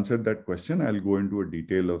I answered that question. I'll go into a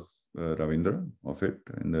detail of Ravindra of it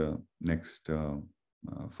in the next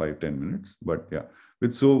 5-10 minutes. But yeah,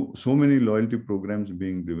 with so many loyalty programs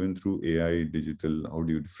being driven through AI, digital, how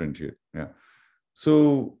do you differentiate? Yeah.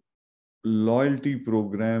 So loyalty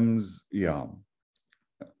programs, yeah.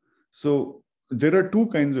 So there are two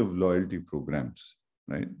kinds of loyalty programs,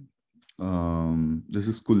 right? This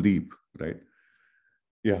is Kuldeep, right?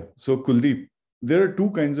 Yeah. So Kuldeep, there are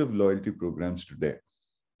two kinds of loyalty programs today,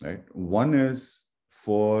 right? One is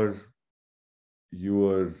for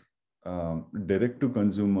your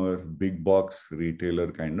direct-to-consumer, big box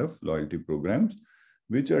retailer kind of loyalty programs,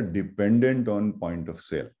 which are dependent on point of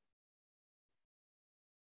sale,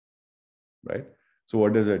 right? So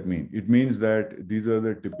what does that mean? It means that these are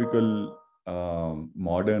the typical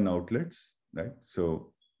modern outlets, right?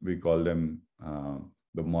 So we call them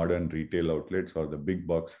the modern retail outlets or the big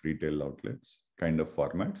box retail outlets kind of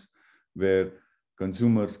formats, where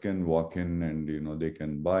consumers can walk in and they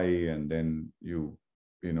can buy, and then you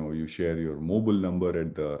share your mobile number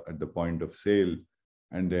at the point of sale,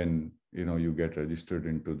 and then you get registered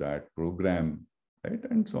into that program, right?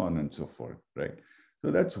 And so on and so forth, right? So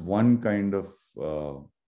that's one kind of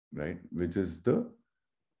right, which is the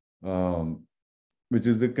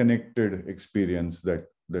connected experience that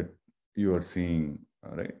you are seeing,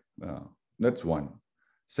 right? That's one.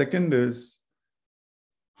 Second is,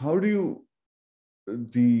 how do you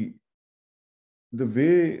the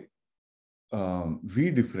way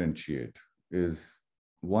we differentiate is,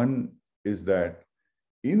 one is that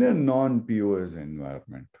in a non-POS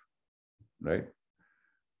environment, right?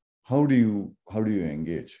 How do you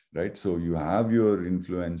engage, right? So you have your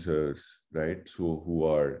influencers, right? So who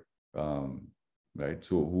are right?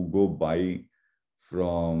 So who go buy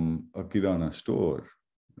from a Kirana store,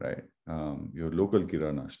 right? Your local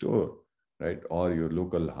Kirana store, right? Or your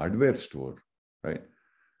local hardware store, right?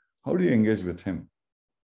 How do you engage with him?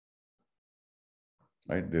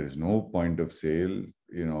 Right? There is no point of sale.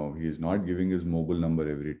 He is not giving his mobile number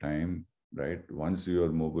every time, right? Once your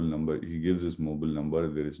mobile number, he gives his mobile number,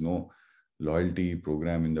 there is no loyalty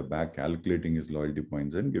program in the back calculating his loyalty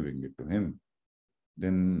points and giving it to him.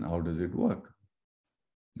 Then how does it work?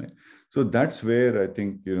 Right? So that's where I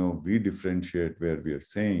think, we differentiate, where we are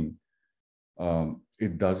saying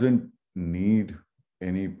it doesn't need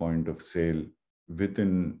any point of sale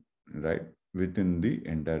within the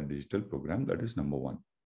entire digital program. That is number one.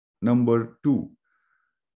 Number two,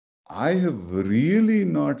 I have really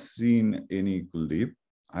not seen any, Kuldeep,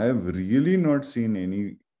 I have really not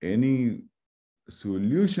seen any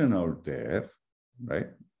solution out there, right?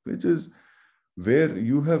 Which is where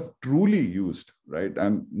you have truly used, right?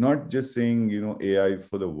 I'm not just saying, AI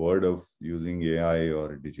for the word of using AI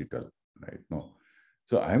or digital, right? No.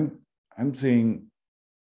 So I'm saying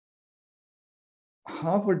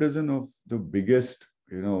half a dozen of the biggest,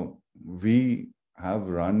 we have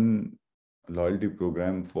run a loyalty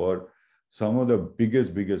program for some of the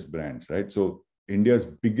biggest brands, right? So India's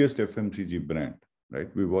biggest FMCG brand, right?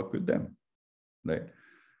 We work with them, right?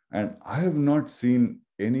 And I have not seen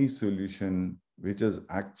any solution which has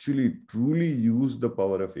actually truly used the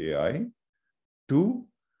power of AI to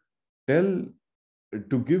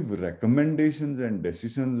give recommendations and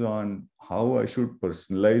decisions on how I should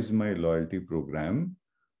personalize my loyalty program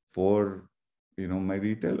for my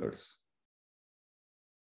retailers,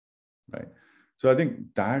 right? So I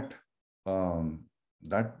think that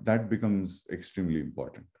that becomes extremely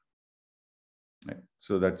important, right?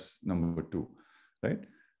 So that's number two, right?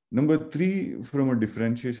 Number three, from a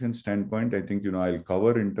differentiation standpoint, I think, I'll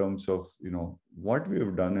cover in terms of, what we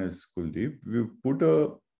have done as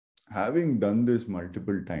Kuldeep. Having done this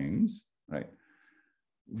multiple times, right?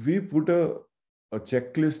 We put a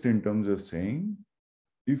checklist in terms of saying,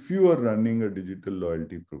 if you are running a digital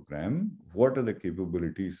loyalty program, what are the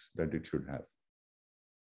capabilities that it should have,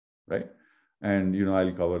 right? And,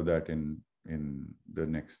 I'll cover that in the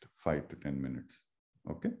next 5 to 10 minutes.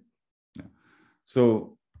 Okay. Yeah.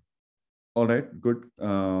 So, all right, good.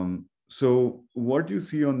 So what you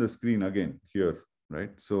see on the screen again here,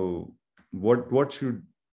 right? So what should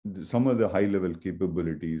some of the high level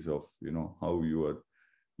capabilities of, how your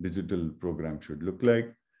digital program should look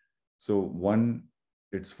like? So one,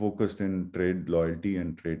 it's focused in trade loyalty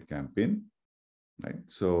and trade campaign, right?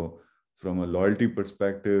 So from a loyalty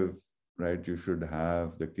perspective, right, you should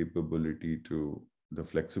have the the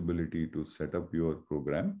flexibility to set up your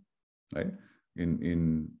program, right?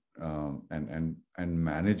 And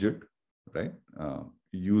manage it, right?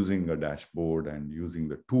 Using a dashboard and using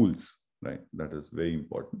the tools, right? That is very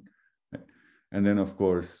important. Right? And then, of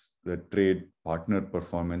course, the trade partner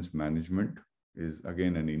performance management is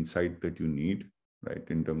again an insight that you need, right?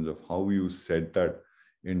 In terms of how you set that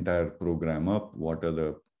entire program up, what are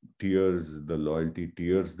the tiers, the loyalty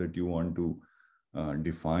tiers that you want to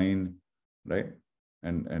define, right?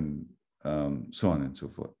 And so on and so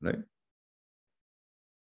forth, right?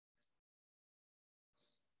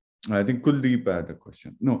 I think Kuldeep had a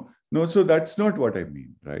question. No, so that's not what I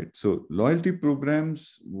mean, right? So loyalty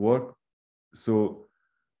programs work. So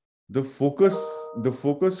the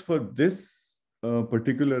focus for this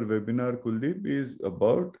particular webinar, Kuldeep, is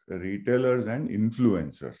about retailers and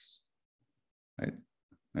influencers, right?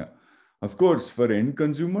 Yeah. Of course, for end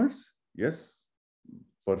consumers, yes,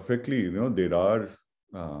 perfectly, there are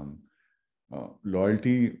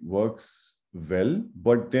loyalty works well,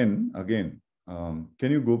 but then again,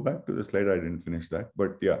 can you go back to the slide? I didn't finish that,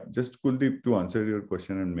 but yeah, just Kuldeep, to answer your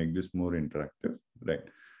question and make this more interactive, right?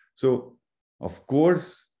 So, of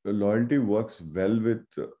course, loyalty works well with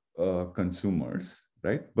consumers,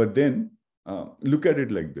 right? But then look at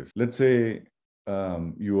it like this. Let's say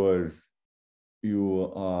you are a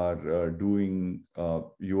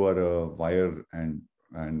wire and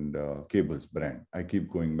cables brand. I keep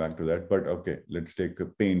going back to that, but okay, let's take a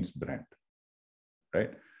paints brand,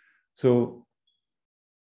 right? So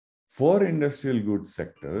for industrial goods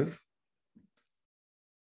sector,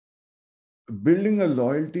 building a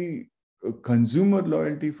consumer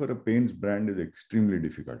loyalty for a paints brand is extremely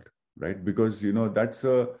difficult, right? Because, you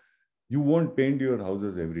won't paint your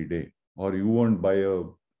houses every day, or you won't buy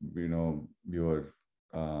your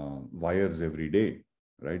wires every day,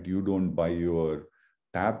 right? You don't buy your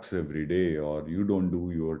taps every day, or you don't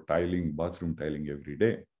do your bathroom tiling every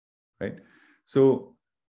day, right? So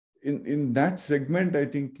in that segment, I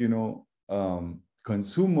think,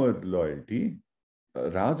 consumer loyalty,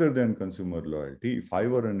 rather than consumer loyalty, if I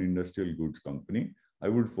were an industrial goods company, I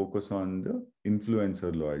would focus on the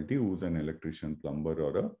influencer loyalty, who's an electrician, plumber,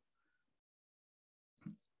 or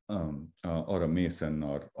a mason,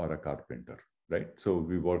 or a carpenter, right? So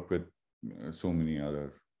we work with so many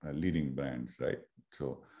other leading brands, right?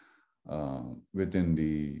 So within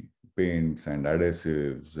the paints and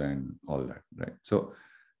adhesives and all that, right? So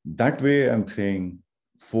that way, I'm saying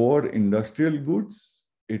for industrial goods,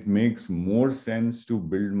 it makes more sense to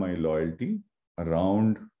build my loyalty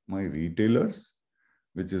around my retailers,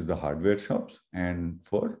 which is the hardware shops, and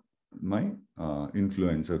for my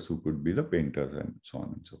influencers, who could be the painters and so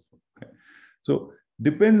on and so forth. Okay? So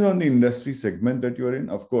depends on the industry segment that you're in.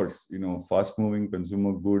 Of course, fast moving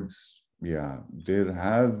consumer goods, yeah, there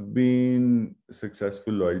have been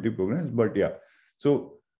successful loyalty programs, but yeah.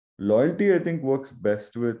 So loyalty, I think, works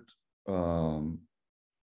best with, some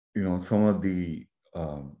of the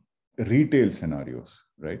retail scenarios,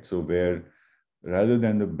 right? So where rather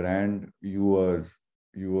than the brand, you are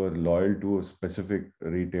loyal to a specific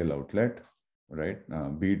retail outlet, right?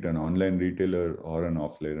 Be it an online retailer or an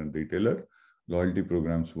offline retailer, loyalty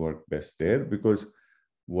programs work best there, because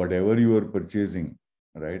whatever you are purchasing,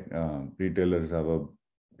 right? Retailers have a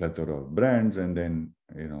plethora of brands, and then,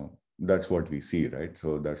 that's what we see, right?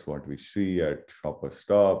 So that's what we see at Shoppers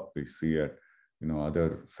Stop. We see at,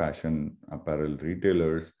 other fashion apparel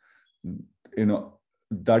retailers.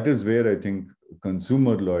 That is where I think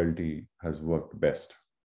consumer loyalty has worked best.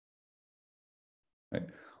 Right?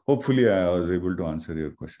 Hopefully, I was able to answer your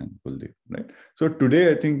question, Kuldeep. Right? So today,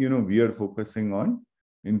 I think, we are focusing on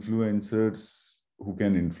influencers who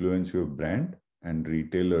can influence your brand, and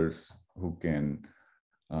retailers who can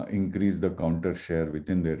increase the counter share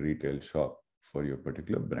within their retail shop for your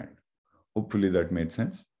particular brand. Hopefully, that made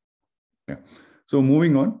sense. Yeah. So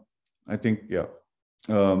moving on, I think, yeah.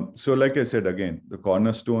 So like I said, again, the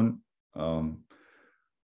cornerstone,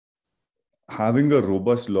 having a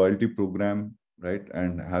robust loyalty program, right?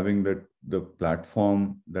 And having the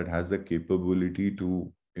platform that has the capability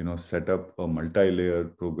to, set up a multi-layer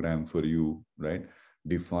program for you, right?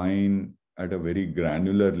 Define at a very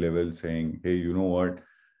granular level saying, hey, you know what?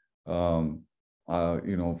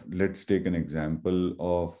 Let's take an example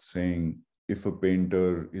of saying if a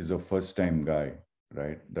painter is a first-time guy,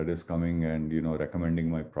 right, that is coming and recommending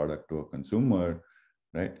my product to a consumer,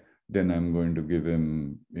 right, then I'm going to give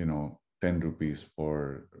him 10 rupees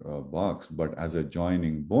per box, but as a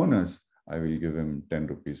joining bonus I will give him 10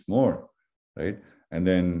 rupees more, right? And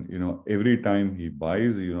then every time he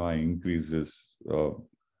buys, I increase his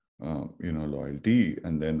loyalty,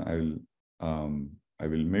 and then I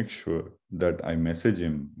will make sure that I message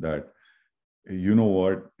him that, you know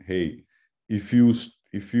what, hey, if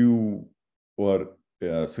you were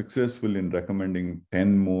successful in recommending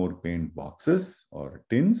 10 more paint boxes or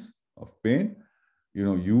tins of paint,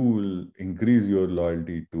 you will increase your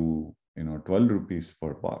loyalty to 12 rupees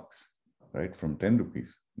per box, right, from 10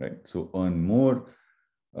 rupees, right? So earn more,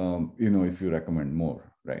 if you recommend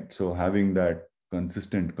more, right? So having that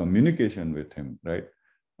consistent communication with him, right,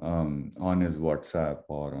 on his WhatsApp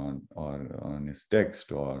or on his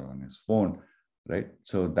text or on his phone, right?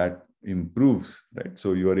 So that improves, right?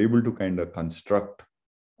 So you are able to kind of construct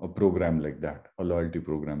a program like that, a loyalty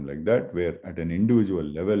program like that, where at an individual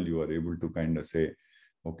level, you are able to kind of say,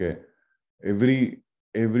 okay, every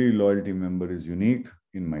loyalty member is unique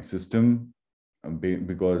in my system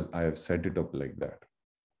because I have set it up like that,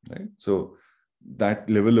 right? So that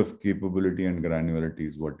level of capability and granularity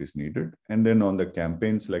is what is needed. And then on the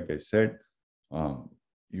campaigns, like I said,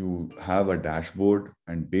 you have a dashboard,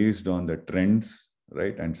 and based on the trends,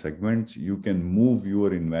 right, and segments, you can move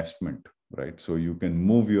your investment, right? So you can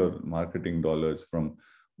move your marketing dollars from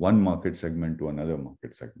one market segment to another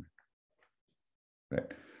market segment,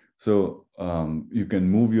 right? So you can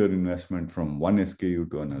move your investment from one SKU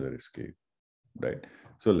to another SKU, right?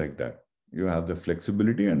 So like that, you have the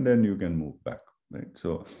flexibility, and then you can move back, right?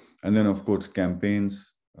 So, and then of course,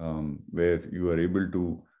 campaigns where you are able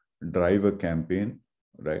to drive a campaign,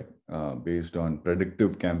 right? Based on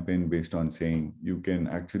predictive campaign, based on saying you can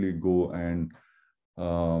actually go and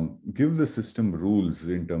give the system rules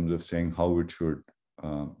in terms of saying how it should,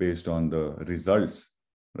 based on the results,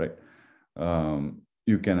 right?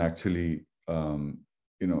 You can actually, kind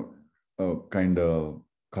of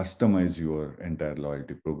customize your entire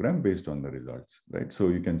loyalty program based on the results, right? So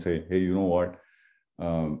you can say, hey, you know what?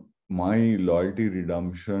 My loyalty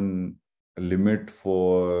redemption limit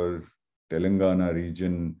for Telangana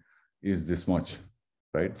region is this much,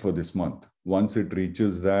 right, for this month. Once it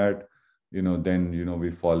reaches that, then, we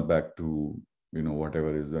fall back to,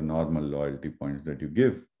 whatever is the normal loyalty points that you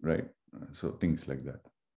give, right? So things like that.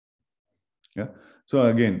 Yeah. So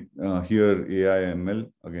again, here AI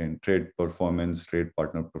ML, again, trade performance, trade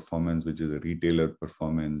partner performance, which is a retailer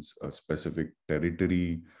performance, a specific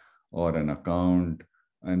territory or an account.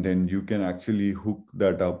 And then you can actually hook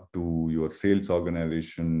that up to your sales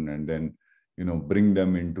organization and then, bring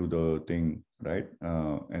them into the thing, right?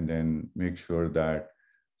 And then make sure that,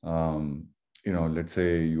 let's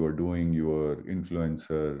say you are doing your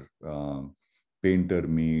influencer painter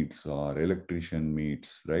meets or electrician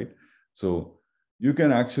meets, right? So you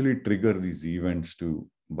can actually trigger these events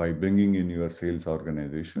by bringing in your sales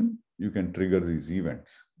organization. You can trigger these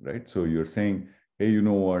events, right? So you're saying, hey, you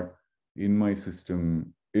know what? In my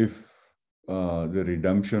system, if the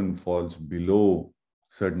redemption falls below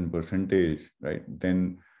certain percentage, right,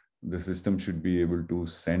 then the system should be able to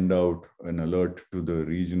send out an alert to the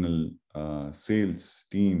regional sales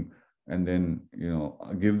team, and then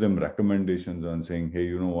give them recommendations on saying, hey,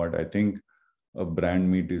 you know what? I think a brand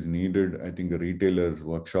meet is needed. I think a retailer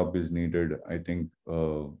workshop is needed. I think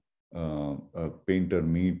a painter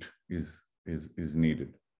meet is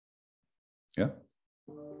needed. Yeah.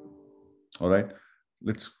 All right.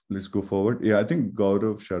 Let's go forward. Yeah, I think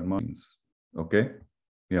Gaurav Sharma. Okay.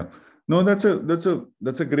 Yeah. No, that's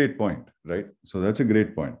a great point, right? So that's a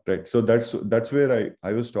great point, right? So that's where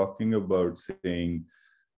I was talking about saying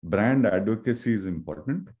brand advocacy is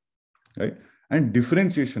important, right? And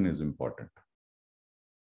differentiation is important.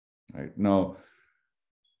 Right now,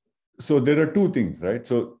 so there are two things, right?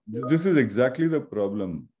 So this is exactly the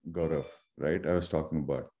problem, Gaurav, right? I was talking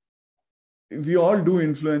about. We all do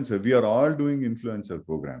influencer. We are all doing influencer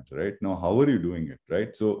programs, right? Now, how are you doing it,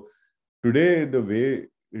 right? So today, the way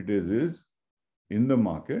it is in the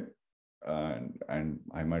market, and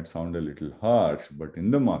I might sound a little harsh, but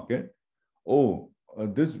in the market,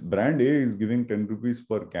 this brand A is giving 10 rupees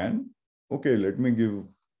per can. Okay, let me give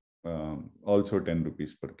also 10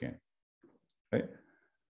 rupees per can, right?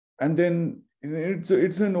 And then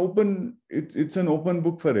it's an open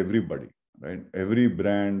book for everybody, right? Every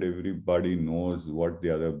brand, everybody knows what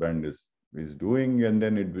the other brand is doing, and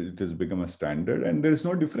then it has become a standard, and there is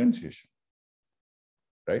no differentiation,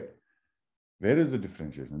 right? Where is the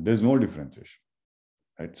differentiation? There's no differentiation,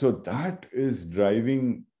 right? So that is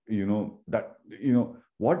driving,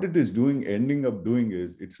 what it is doing, ending up doing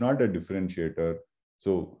is it's not a differentiator.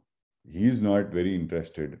 So he's not very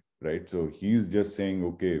interested, right? So he's just saying,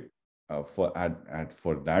 okay, for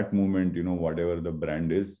that moment, whatever the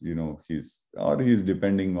brand is, he's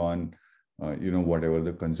depending on, whatever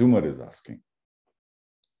the consumer is asking,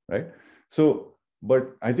 right? So,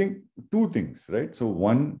 but I think two things, right? So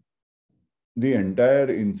one, the entire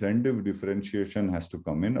incentive differentiation has to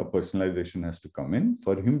come in, a personalization has to come in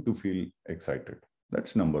for him to feel excited.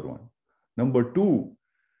 That's number one. Number two,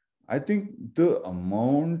 I think the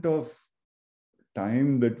amount of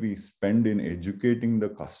time that we spend in educating the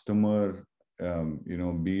customer, be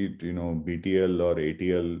it, BTL or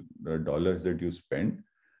ATL dollars that you spend,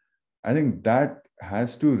 I think that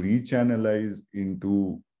has to rechannelize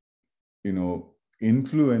into,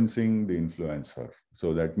 influencing the influencer.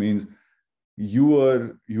 So that means you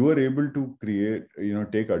are able to create,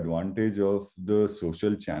 take advantage of the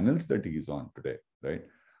social channels that he's on today, right?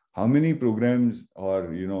 How many programs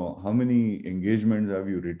or, how many engagements have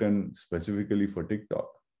you written specifically for TikTok,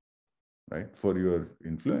 right? For your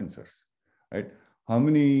influencers, right? How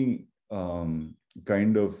many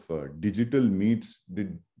kind of digital meets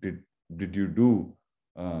did you do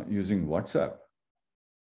using WhatsApp,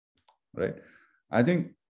 right? I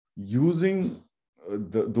think using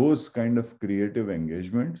those kind of creative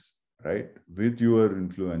engagements, right, with your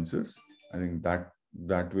influencers, I think that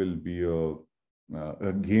will be a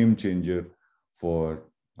game changer for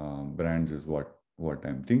brands, is what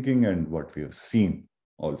I'm thinking and what we have seen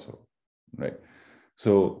also, right?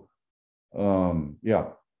 So yeah,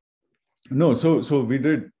 no, so we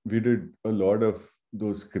did a lot of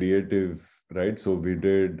those creative, right? So we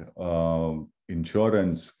did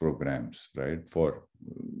insurance programs, right, for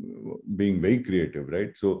being very creative,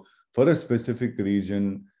 right? So for a specific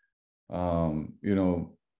region, there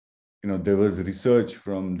was research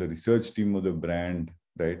from the research team of the brand,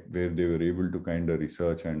 right, where they were able to kind of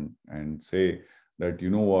research and say that,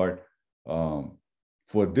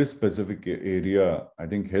 for this specific area, I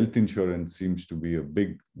think health insurance seems to be a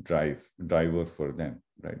big driver for them,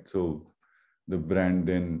 right? So the brand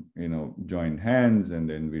then, joined hands, and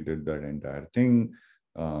then we did that entire thing.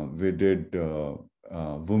 We did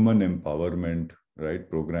women empowerment, right,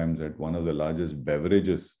 programs at one of the largest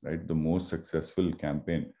beverages, right, the most successful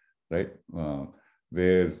campaign, right,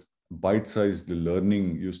 where bite-sized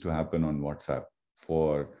learning used to happen on WhatsApp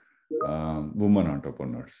for women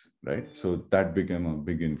entrepreneurs, right? So that became a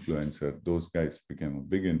big influencer. Those guys became a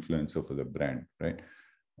big influencer for the brand, right?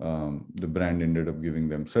 The brand ended up giving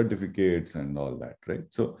them certificates and all that, right?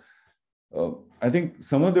 So I think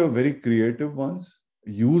some of the very creative ones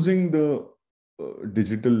using the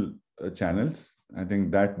digital channels, I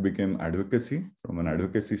think that became advocacy from an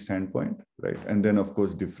advocacy standpoint, right? And then, of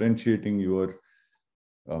course, differentiating your,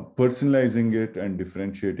 personalizing it and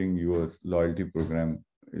differentiating your loyalty program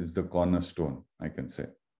is the cornerstone, I can say.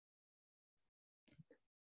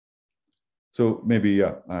 So maybe,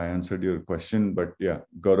 yeah, I answered your question, but yeah,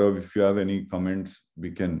 Gaurav, if you have any comments,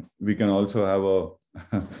 we can also have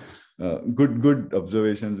a good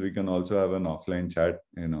observations. We can also have an offline chat,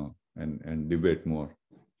 and debate more,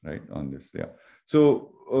 right, on this. Yeah.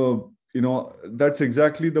 So, that's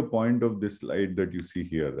exactly the point of this slide that you see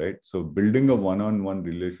here, right? So building a one-on-one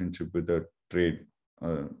relationship with a trade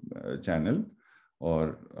channel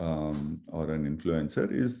or an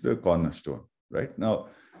influencer is the cornerstone, right? Now,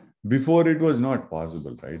 before it was not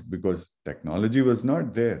possible, right? Because technology was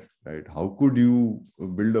not there, right? How could you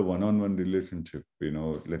build a one-on-one relationship?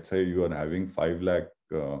 Let's say you are having 5 lakh,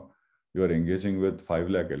 you are engaging with 5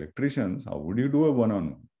 lakh electricians. How would you do a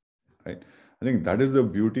one-on-one, right? I think that is the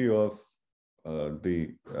beauty of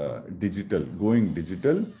the going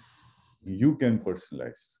digital. You can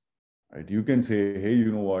personalize, right? You can say, hey,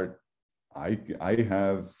 you know what? I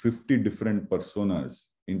have 50 different personas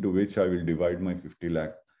into which I will divide my 50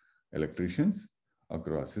 lakh electricians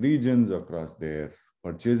across regions, across their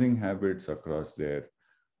purchasing habits, across their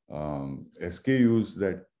SKUs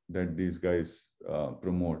that these guys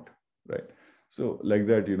promote, right? So like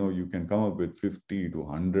that, you can come up with 50 to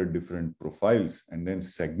 100 different profiles and then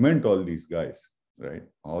segment all these guys, right?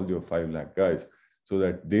 All your 5 lakh guys, so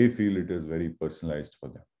that they feel it is very personalized for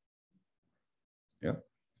them.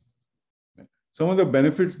 some of the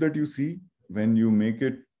benefits that you see when you make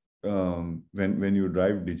it, when you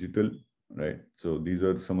drive digital, right? So these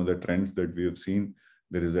are some of the trends that we have seen.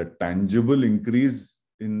 There is a tangible increase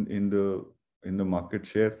in the market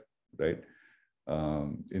share, right?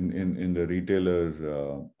 In the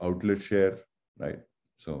retailer outlet share, right?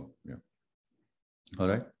 So yeah. All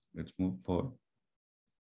right, let's move forward.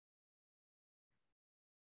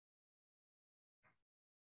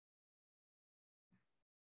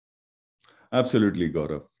 Absolutely,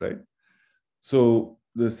 Gaurav, right? So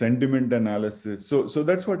the sentiment analysis, so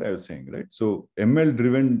that's what I was saying, right? So ML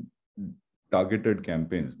driven targeted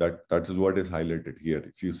campaigns, that is what is highlighted here.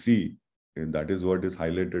 If you see, that is what is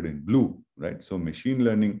highlighted in blue, right? So machine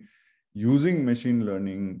learning, using machine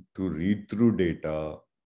learning to read through data,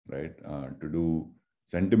 right? To do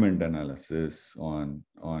sentiment analysis on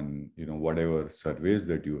whatever surveys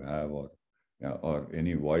that you have, or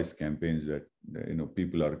any voice campaigns that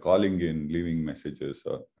people are calling in, leaving messages,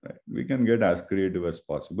 or right? We can get as creative as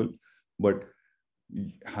possible, but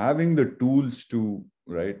having the tools to,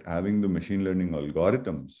 right, having the machine learning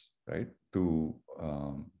algorithms, right, to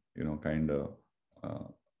kind of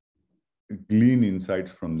glean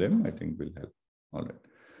insights from them, I think will help. All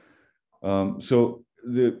right. So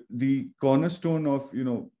the cornerstone of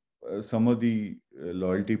some of the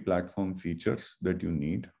loyalty platform features that you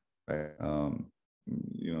need, right?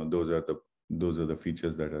 Those are the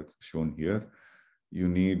features that are shown here. You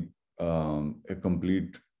need a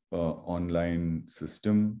complete online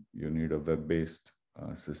system. You need a web-based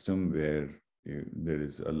system where there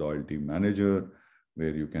is a loyalty manager,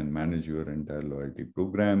 where you can manage your entire loyalty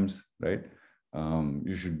programs, right?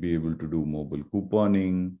 You should be able to do mobile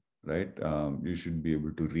couponing, right? You should be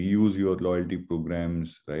able to reuse your loyalty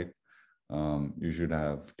programs, right? You should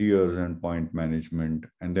have tiers and point management.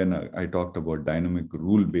 And then I talked about dynamic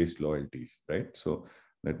rule-based loyalties, right? So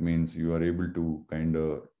that means you are able to kind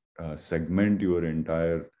of segment your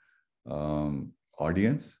entire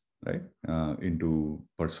audience, right, into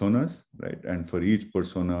personas, right? And for each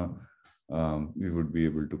persona, we would be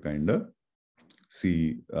able to kind of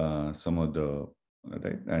see some of the,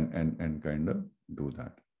 right, and kind of do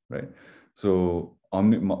that, right? So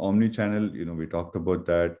omni-channel, we talked about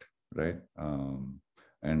that, right?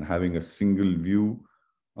 And having a single view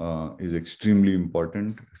is extremely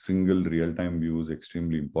important. Single real-time view is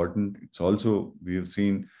extremely important. It's also, we have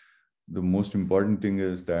seen, the most important thing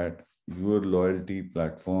is that your loyalty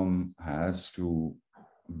platform has to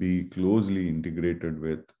be closely integrated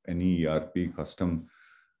with any ERP, custom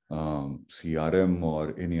CRM,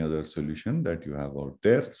 or any other solution that you have out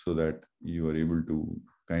there, so that you are able to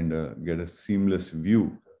kind of get a seamless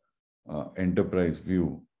view, enterprise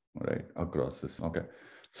view, right, across this. Okay.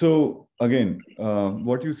 So again,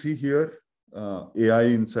 what you see here, AI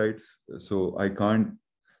insights. So I can't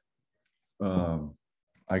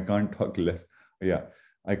talk less. Yeah,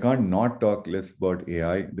 I can't not talk less about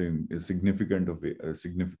AI, the significance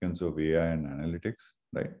of AI and analytics,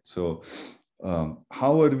 right? So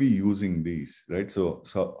how are we using these, right? So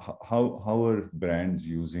how are brands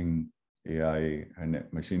using AI and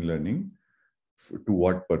machine learning? To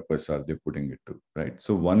what purpose are they putting it to, right?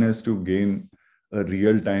 So one is to gain a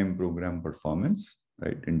real-time program performance,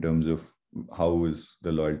 right? In terms of how is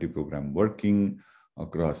the loyalty program working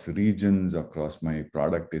across regions, across my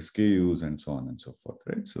product SKUs, and so on and so forth,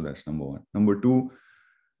 right? So that's number one. Number two,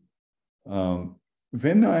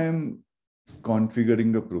 when I am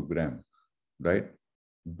configuring a program, right,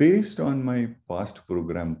 based on my past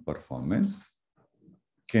program performance,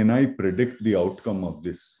 can I predict the outcome of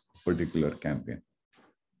this particular campaign,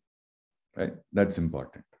 right? That's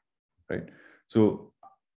important, right? So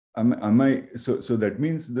so that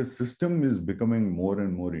means the system is becoming more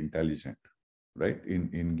and more intelligent, right?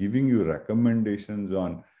 In giving you recommendations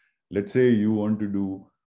on, let's say you want to do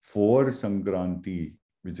for Sankranti,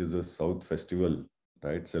 which is a South festival,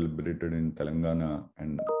 right, celebrated in Telangana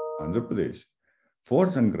and Andhra Pradesh. For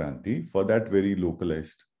Sankranti, for that very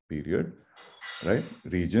localized period, right,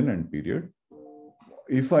 region and period,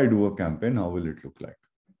 if I do a campaign, how will it look like,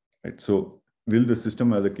 right? So will the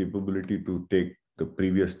system have the capability to take the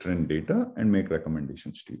previous trend data and make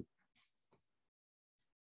recommendations to you,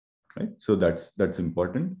 right? So that's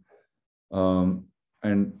important.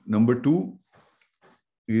 And number two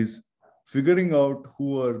is figuring out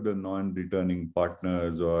who are the non-returning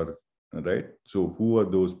partners, or, right? So who are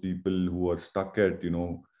those people who are stuck at,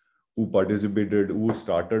 who participated, who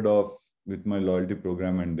started off with my loyalty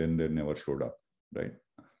program and then they never showed up, right?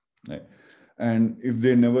 And if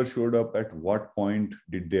they never showed up, at what point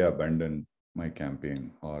did they abandon my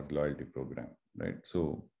campaign or loyalty program, right?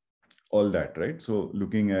 So all that, right? So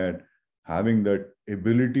looking at having that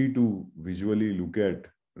ability to visually look at,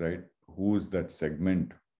 right, who's that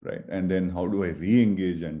segment, right, and then how do I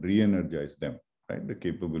re-engage and re-energize them, right? The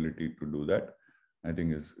capability to do that, I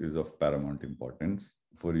think, is of paramount importance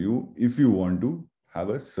for you if you want to have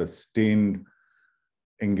a sustained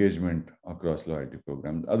engagement across loyalty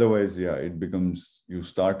programs. Otherwise, yeah, it becomes you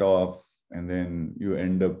start off and then you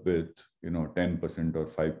end up with 10% or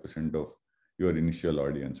 5% of your initial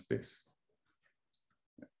audience base.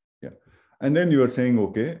 Yeah. And then you are saying,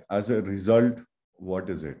 okay, as a result, what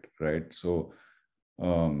is it, right? So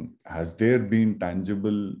has there been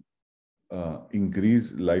tangible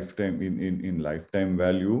increase lifetime in lifetime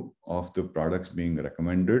value of the products being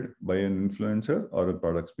recommended by an influencer or the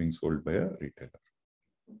products being sold by a retailer?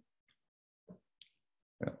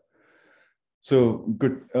 Yeah. So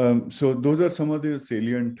good. So those are some of the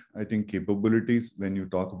salient, I think, capabilities when you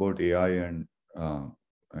talk about AI and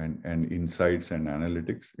insights and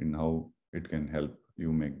analytics in how it can help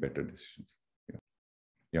you make better decisions. Yeah.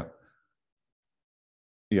 Yeah.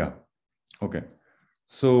 Yeah. Okay.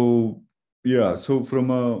 So yeah. So from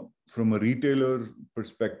a retailer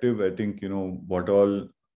perspective, I think what all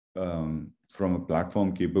from a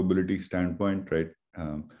platform capability standpoint, right?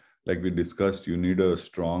 Like we discussed, you need a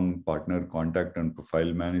strong partner contact and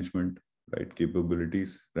profile management, right?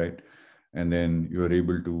 Capabilities, right? And then you are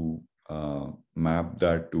able to map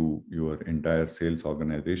that to your entire sales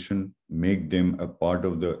organization, make them a part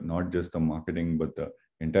of the, not just the marketing, but the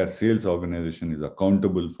entire sales organization is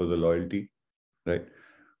accountable for the loyalty, right?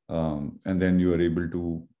 And then you are able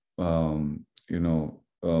to,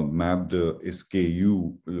 map the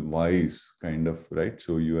SKU wise kind of, right?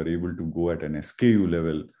 So you are able to go at an SKU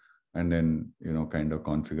level and then, kind of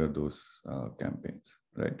configure those campaigns,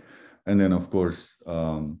 right? And then, of course,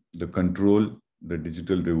 the control, the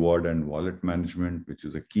digital reward and wallet management, which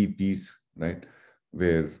is a key piece, right?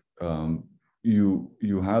 Where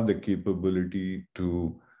you have the capability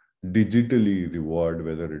to digitally reward,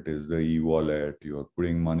 whether it is the e-wallet, you're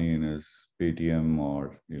putting money in his Paytm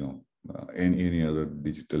or, any other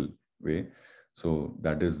digital way. So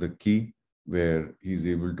that is the key, where he's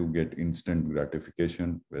able to get instant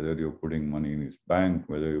gratification, whether you're putting money in his bank,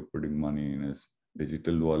 whether you're putting money in his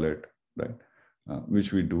digital wallet, right?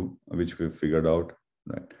 Which we've figured out,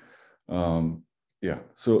 right? Yeah.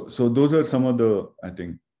 So those are some of the, I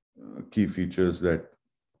think, key features that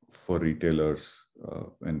for retailers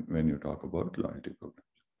when you talk about loyalty programs.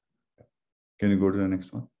 Can you go to the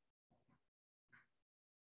next one?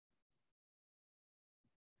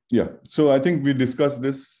 Yeah. So I think we discussed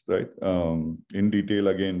this, right, in detail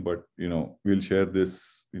again, but, we'll share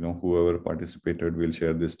this, whoever participated, will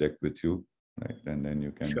share this deck with you, right? And then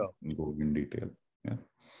you can go in detail. Yeah.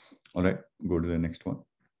 All right. Go to the next one.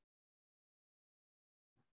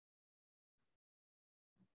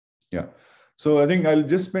 Yeah. So I think I'll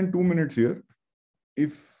just spend 2 minutes here.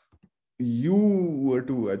 If you were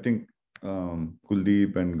to, I think,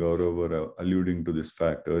 Kuldeep and Gaurav were alluding to this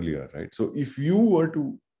fact earlier, right? So if you were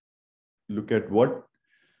to look at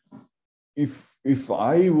if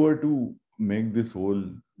I were to make this whole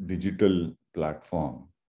digital platform,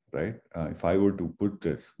 right? If I were to put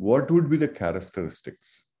this, what would be the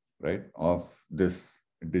characteristics, right, of this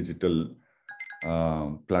digital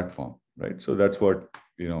platform, right? So that's what,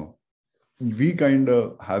 we kind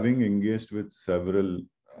of, having engaged with several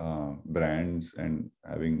brands and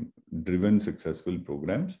having driven successful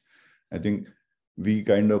programs, I think we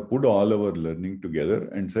kind of put all our learning together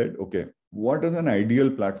and said, okay, what does an ideal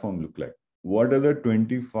platform look like? What are the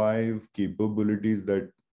 25 capabilities that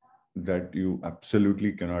you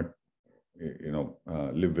absolutely cannot,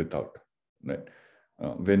 live without, right?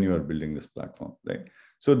 When you are building this platform, right?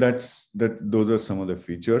 So those are some of the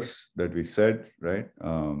features that we said, right?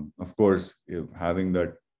 Of course, having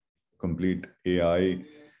that complete AI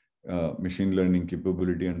machine learning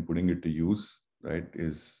capability and putting it to use, right,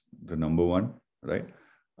 is the number one, right?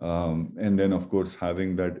 And then, of course,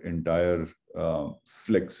 having that entire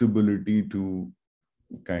flexibility to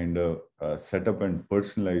kind of set up and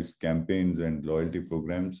personalize campaigns and loyalty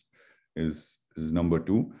programs is number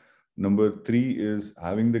two. Number three is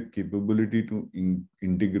having the capability to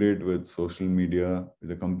integrate with social media,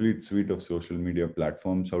 with a complete suite of social media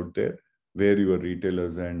platforms out there, where your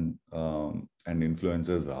retailers and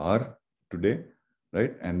influencers are today,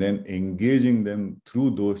 right? And then engaging them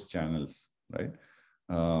through those channels, right?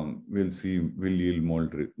 Will yield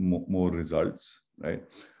more results, right?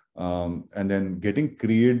 And then getting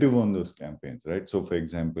creative on those campaigns, right? So, for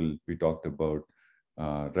example, we talked about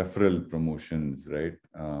referral promotions, right?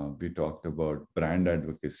 We talked about brand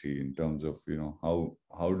advocacy in terms of,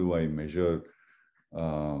 how do I measure,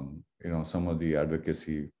 some of the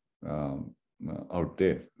advocacy out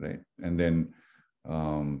there, right? And then,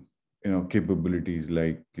 capabilities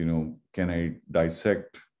like, can I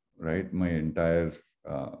dissect, right, my entire,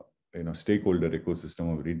 stakeholder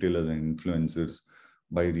ecosystem of retailers and influencers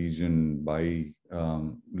by region, by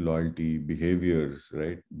loyalty behaviors,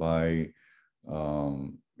 right, by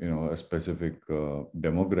a specific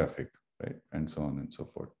demographic, right, and so on and so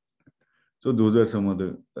forth. So those are some of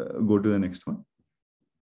the. Go to the next one.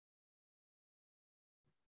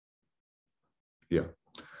 Yeah.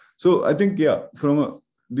 So I think,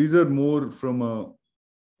 these are more from a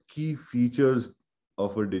key features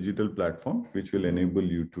of a digital platform, which will enable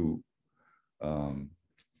you to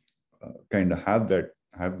kind of have that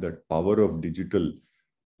power of digital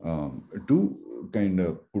to kind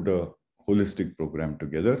of put a holistic program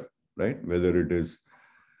together, right? Whether it is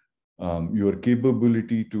your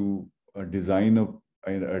capability to design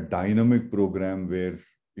a dynamic program where,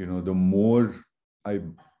 the more I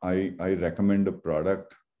recommend a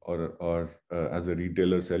product, or as a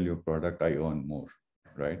retailer sell your product, I earn more,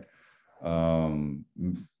 right?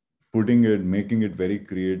 Making it very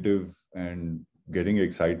creative and getting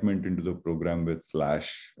excitement into the program with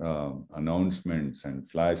flash announcements and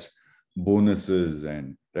flash bonuses,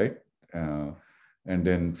 and right, and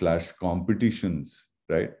then flash competitions,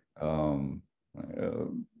 right?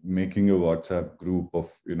 Making a WhatsApp group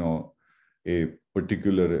of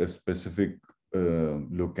a specific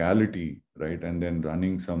locality, right, and then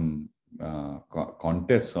running some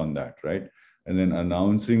contests on that, right, and then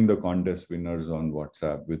announcing the contest winners on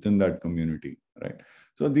WhatsApp within that community, right?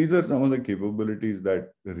 So these are some of the capabilities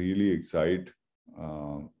that really excite,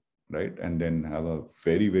 right, and then have a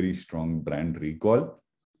very, very strong brand recall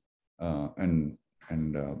and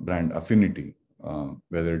brand affinity,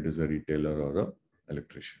 whether it is a retailer or an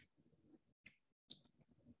electrician.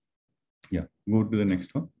 Yeah, go to the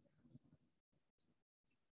next one.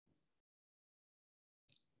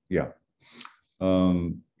 Yeah.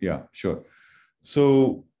 Yeah, sure.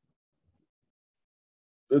 So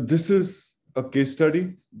this is a case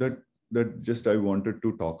study that just I wanted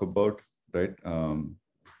to talk about, right?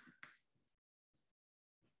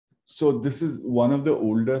 So this is one of the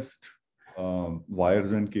oldest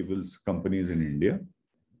wires and cables companies in India,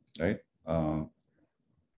 right?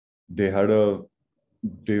 They had the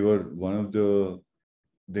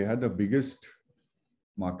biggest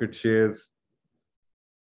market share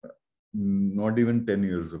not even 10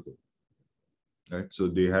 years ago, right? So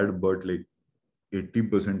they had about like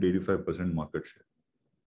 80%, 85% market share.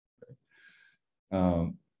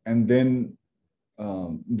 Right? And then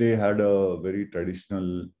they had a very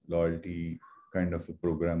traditional loyalty kind of a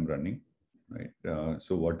program running, right?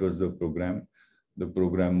 So what was the program? The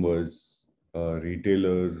program was a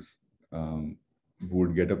retailer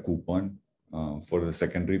would get a coupon for the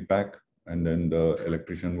secondary pack, and then the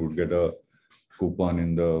electrician would get a coupon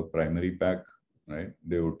in the primary pack, right?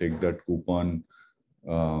 They would take that coupon.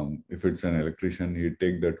 If it's an electrician, he'd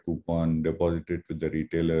take that coupon, deposit it with the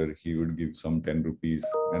retailer. He would give some 10 rupees,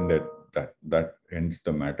 and that ends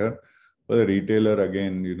the matter. For the retailer,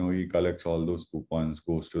 again, he collects all those coupons,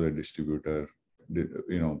 goes to the distributor,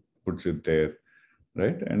 puts it there,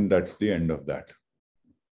 right? And that's the end of that.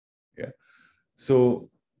 Yeah. So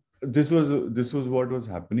this was what was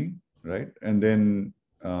happening, right? And then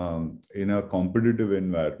in a competitive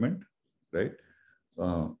environment, right?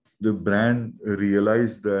 The brand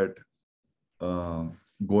realized that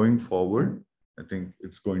going forward, I think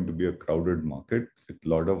it's going to be a crowded market with a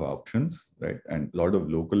lot of options, right? And a lot of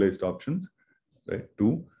localized options, right?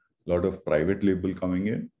 Too, a lot of private label coming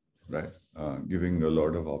in, right? Giving a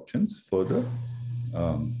lot of options for the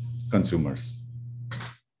consumers.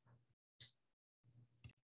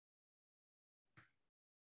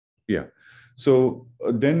 Yeah. So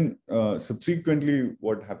then subsequently,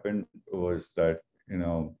 what happened was that,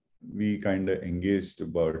 we kind of engaged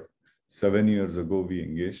about 7 years ago, we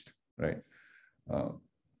engaged, right?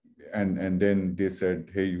 And then they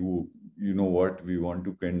said, hey, you know what, we want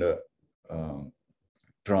to kind of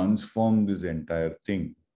transform this entire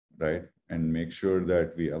thing, right? And make sure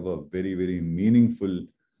that we have a very, very meaningful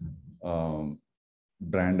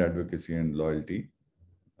brand advocacy and loyalty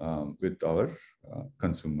with our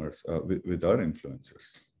consumers, with our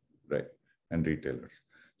influencers, right? And retailers.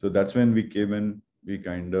 So that's when we came in, we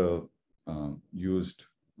kind of used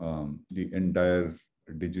the entire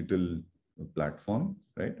digital platform,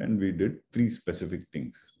 right? And we did 3 specific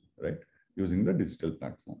things, right? Using the digital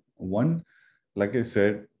platform. One, like I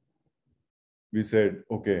said, we said,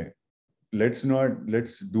 okay, let's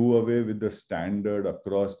do away with the standard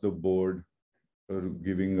across the board, or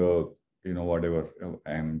giving a whatever,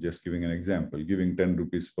 I'm just giving an example, giving 10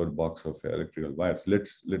 rupees per box of electrical wires.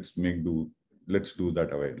 Let's do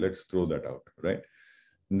that away. Let's throw that out, right?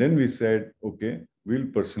 And then we said, okay, we'll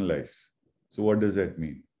personalize. So what does that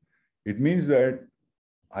mean? It means that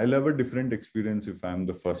I'll have a different experience if I'm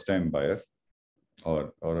the first time buyer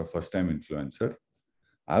or a first time influencer.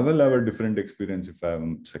 I will have a different experience if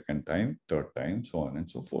I'm second time, third time, so on and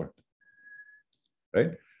so forth,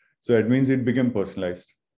 right? So it means it became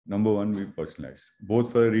personalized. Number one, we personalized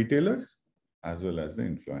both for retailers as well as the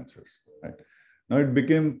influencers, right? Now it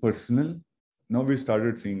became personal. Now we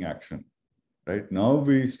started seeing action, right? Now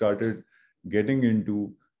we started getting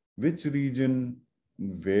into which region,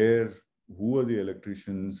 where, who are the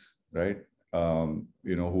electricians, right?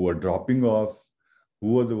 Who are dropping off,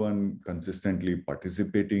 who are the one consistently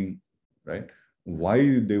participating, right?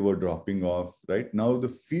 Why they were dropping off, right? Now the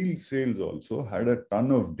field sales also had a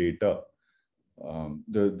ton of data.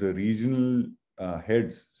 The regional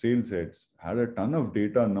sales heads had a ton of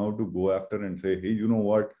data now to go after and say, hey, you know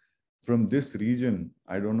what? From this region,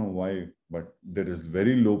 I don't know why, but there is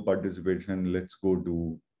very low participation. Let's go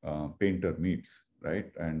to painter meets,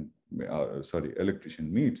 right? And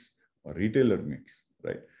electrician meets or retailer meets,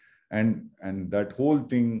 right? And that whole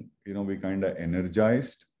thing, we kind of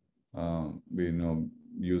energized,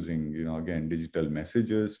 using, again, digital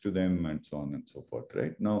messages to them and so on and so forth,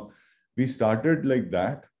 right? Now, we started like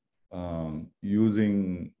that,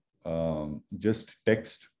 using just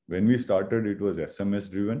text. When we started, it was SMS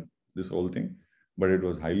driven, this whole thing, but it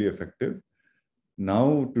was highly effective.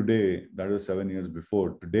 Now, today, that was 7 years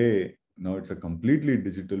before. Today, now it's a completely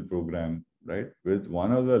digital program, right? With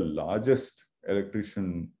one of the largest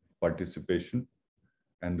electrician participation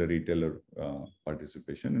and the retailer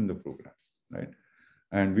participation in the program, right?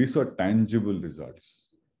 And we saw tangible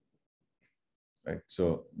results, right?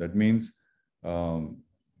 So that means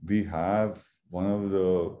we have one of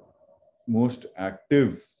the most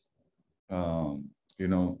active,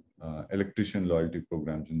 electrician loyalty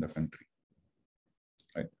programs in the country,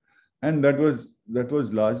 right? And that was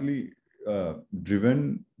largely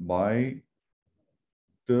driven by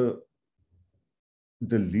the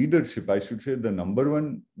leadership. I should say the number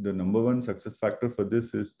one success factor for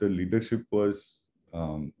this is the leadership was,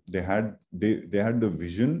 they had the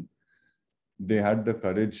vision, they had the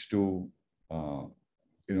courage to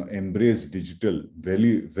embrace digital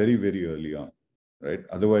very, very, very early on, right?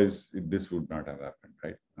 Otherwise, this would not have happened,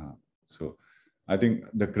 right? So I think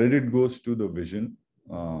the credit goes to the vision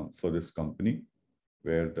for this company,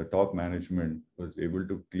 where the top management was able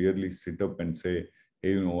to clearly sit up and say,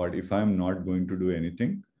 hey, you know what, if I'm not going to do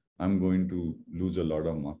anything, I'm going to lose a lot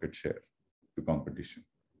of market share to competition,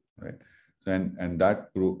 right? So, and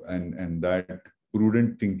that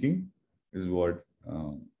prudent thinking is what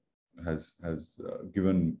has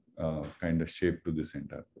given kind of shape to this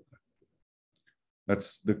entire program.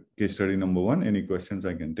 That's the case study number one. Any questions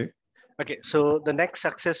I can take? Okay, so the next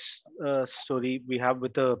success story we have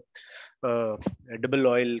with a edible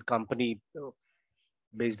oil company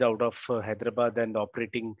based out of Hyderabad and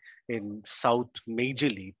operating in South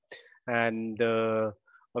majorly. And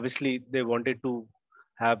obviously they wanted to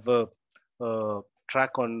have a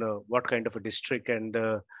track on what kind of a district and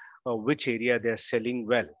which area they're selling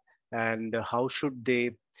well, and how should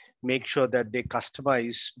they make sure that they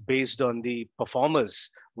customize based on the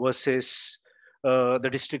performers versus the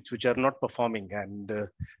districts which are not performing. And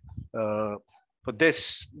for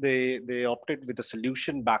this, they opted with a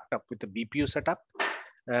solution backed up with a BPO setup,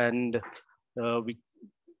 and we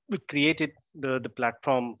created the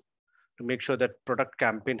platform to make sure that product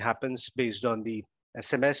campaign happens based on the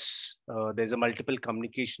SMS. There's a multiple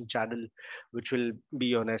communication channel which will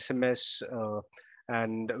be on SMS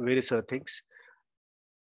and various other things.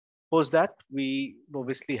 Post that, we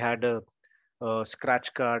obviously had a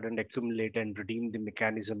scratch card and accumulate and redeem the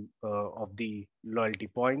mechanism of the loyalty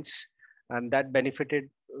points, and that benefited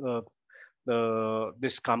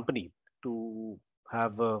this company to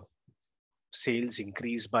have sales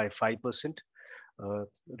increase by 5%.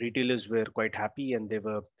 Retailers were quite happy and they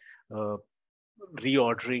were uh,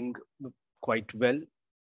 reordering quite well,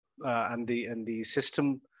 and the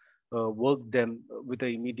system worked them with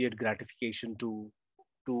an immediate gratification to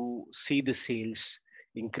see the sales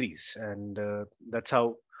increase. And that's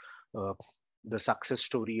how uh, the success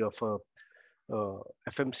story of a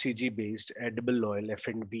FMCG based edible oil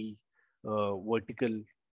F&B vertical,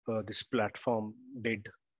 this platform did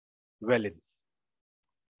well in.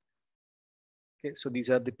 Okay, so these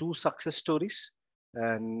are the two success stories.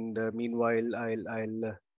 And meanwhile,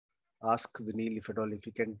 I'll ask Vinil if at all if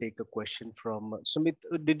you can take a question from Sumit.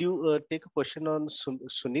 Did you take a question on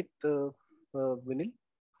Sunit, Vinil?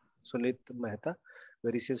 Sunit Mehta,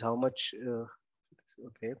 where he says how much.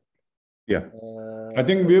 Okay. Yeah. I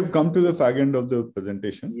think we have come to the fag end of the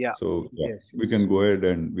presentation. Yeah. So yeah, Yes, we can go ahead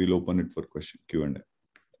and we'll open it for Q&A.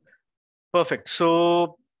 Perfect.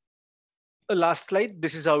 So last slide.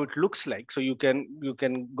 This is how it looks like. So you can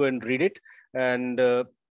go and read it. And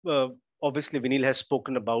obviously, Vinil has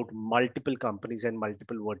spoken about multiple companies and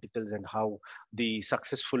multiple verticals and how the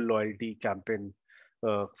successful loyalty campaign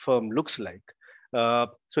firm looks like.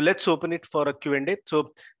 So let's open it for a Q&A.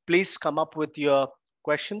 So please come up with your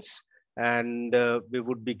questions, and we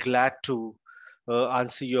would be glad to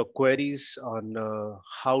answer your queries on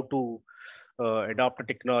how to adopt a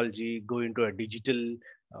technology, go into a digital,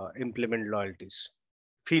 implement loyalties.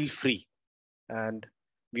 Feel free, and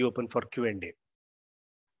we open for Q&A.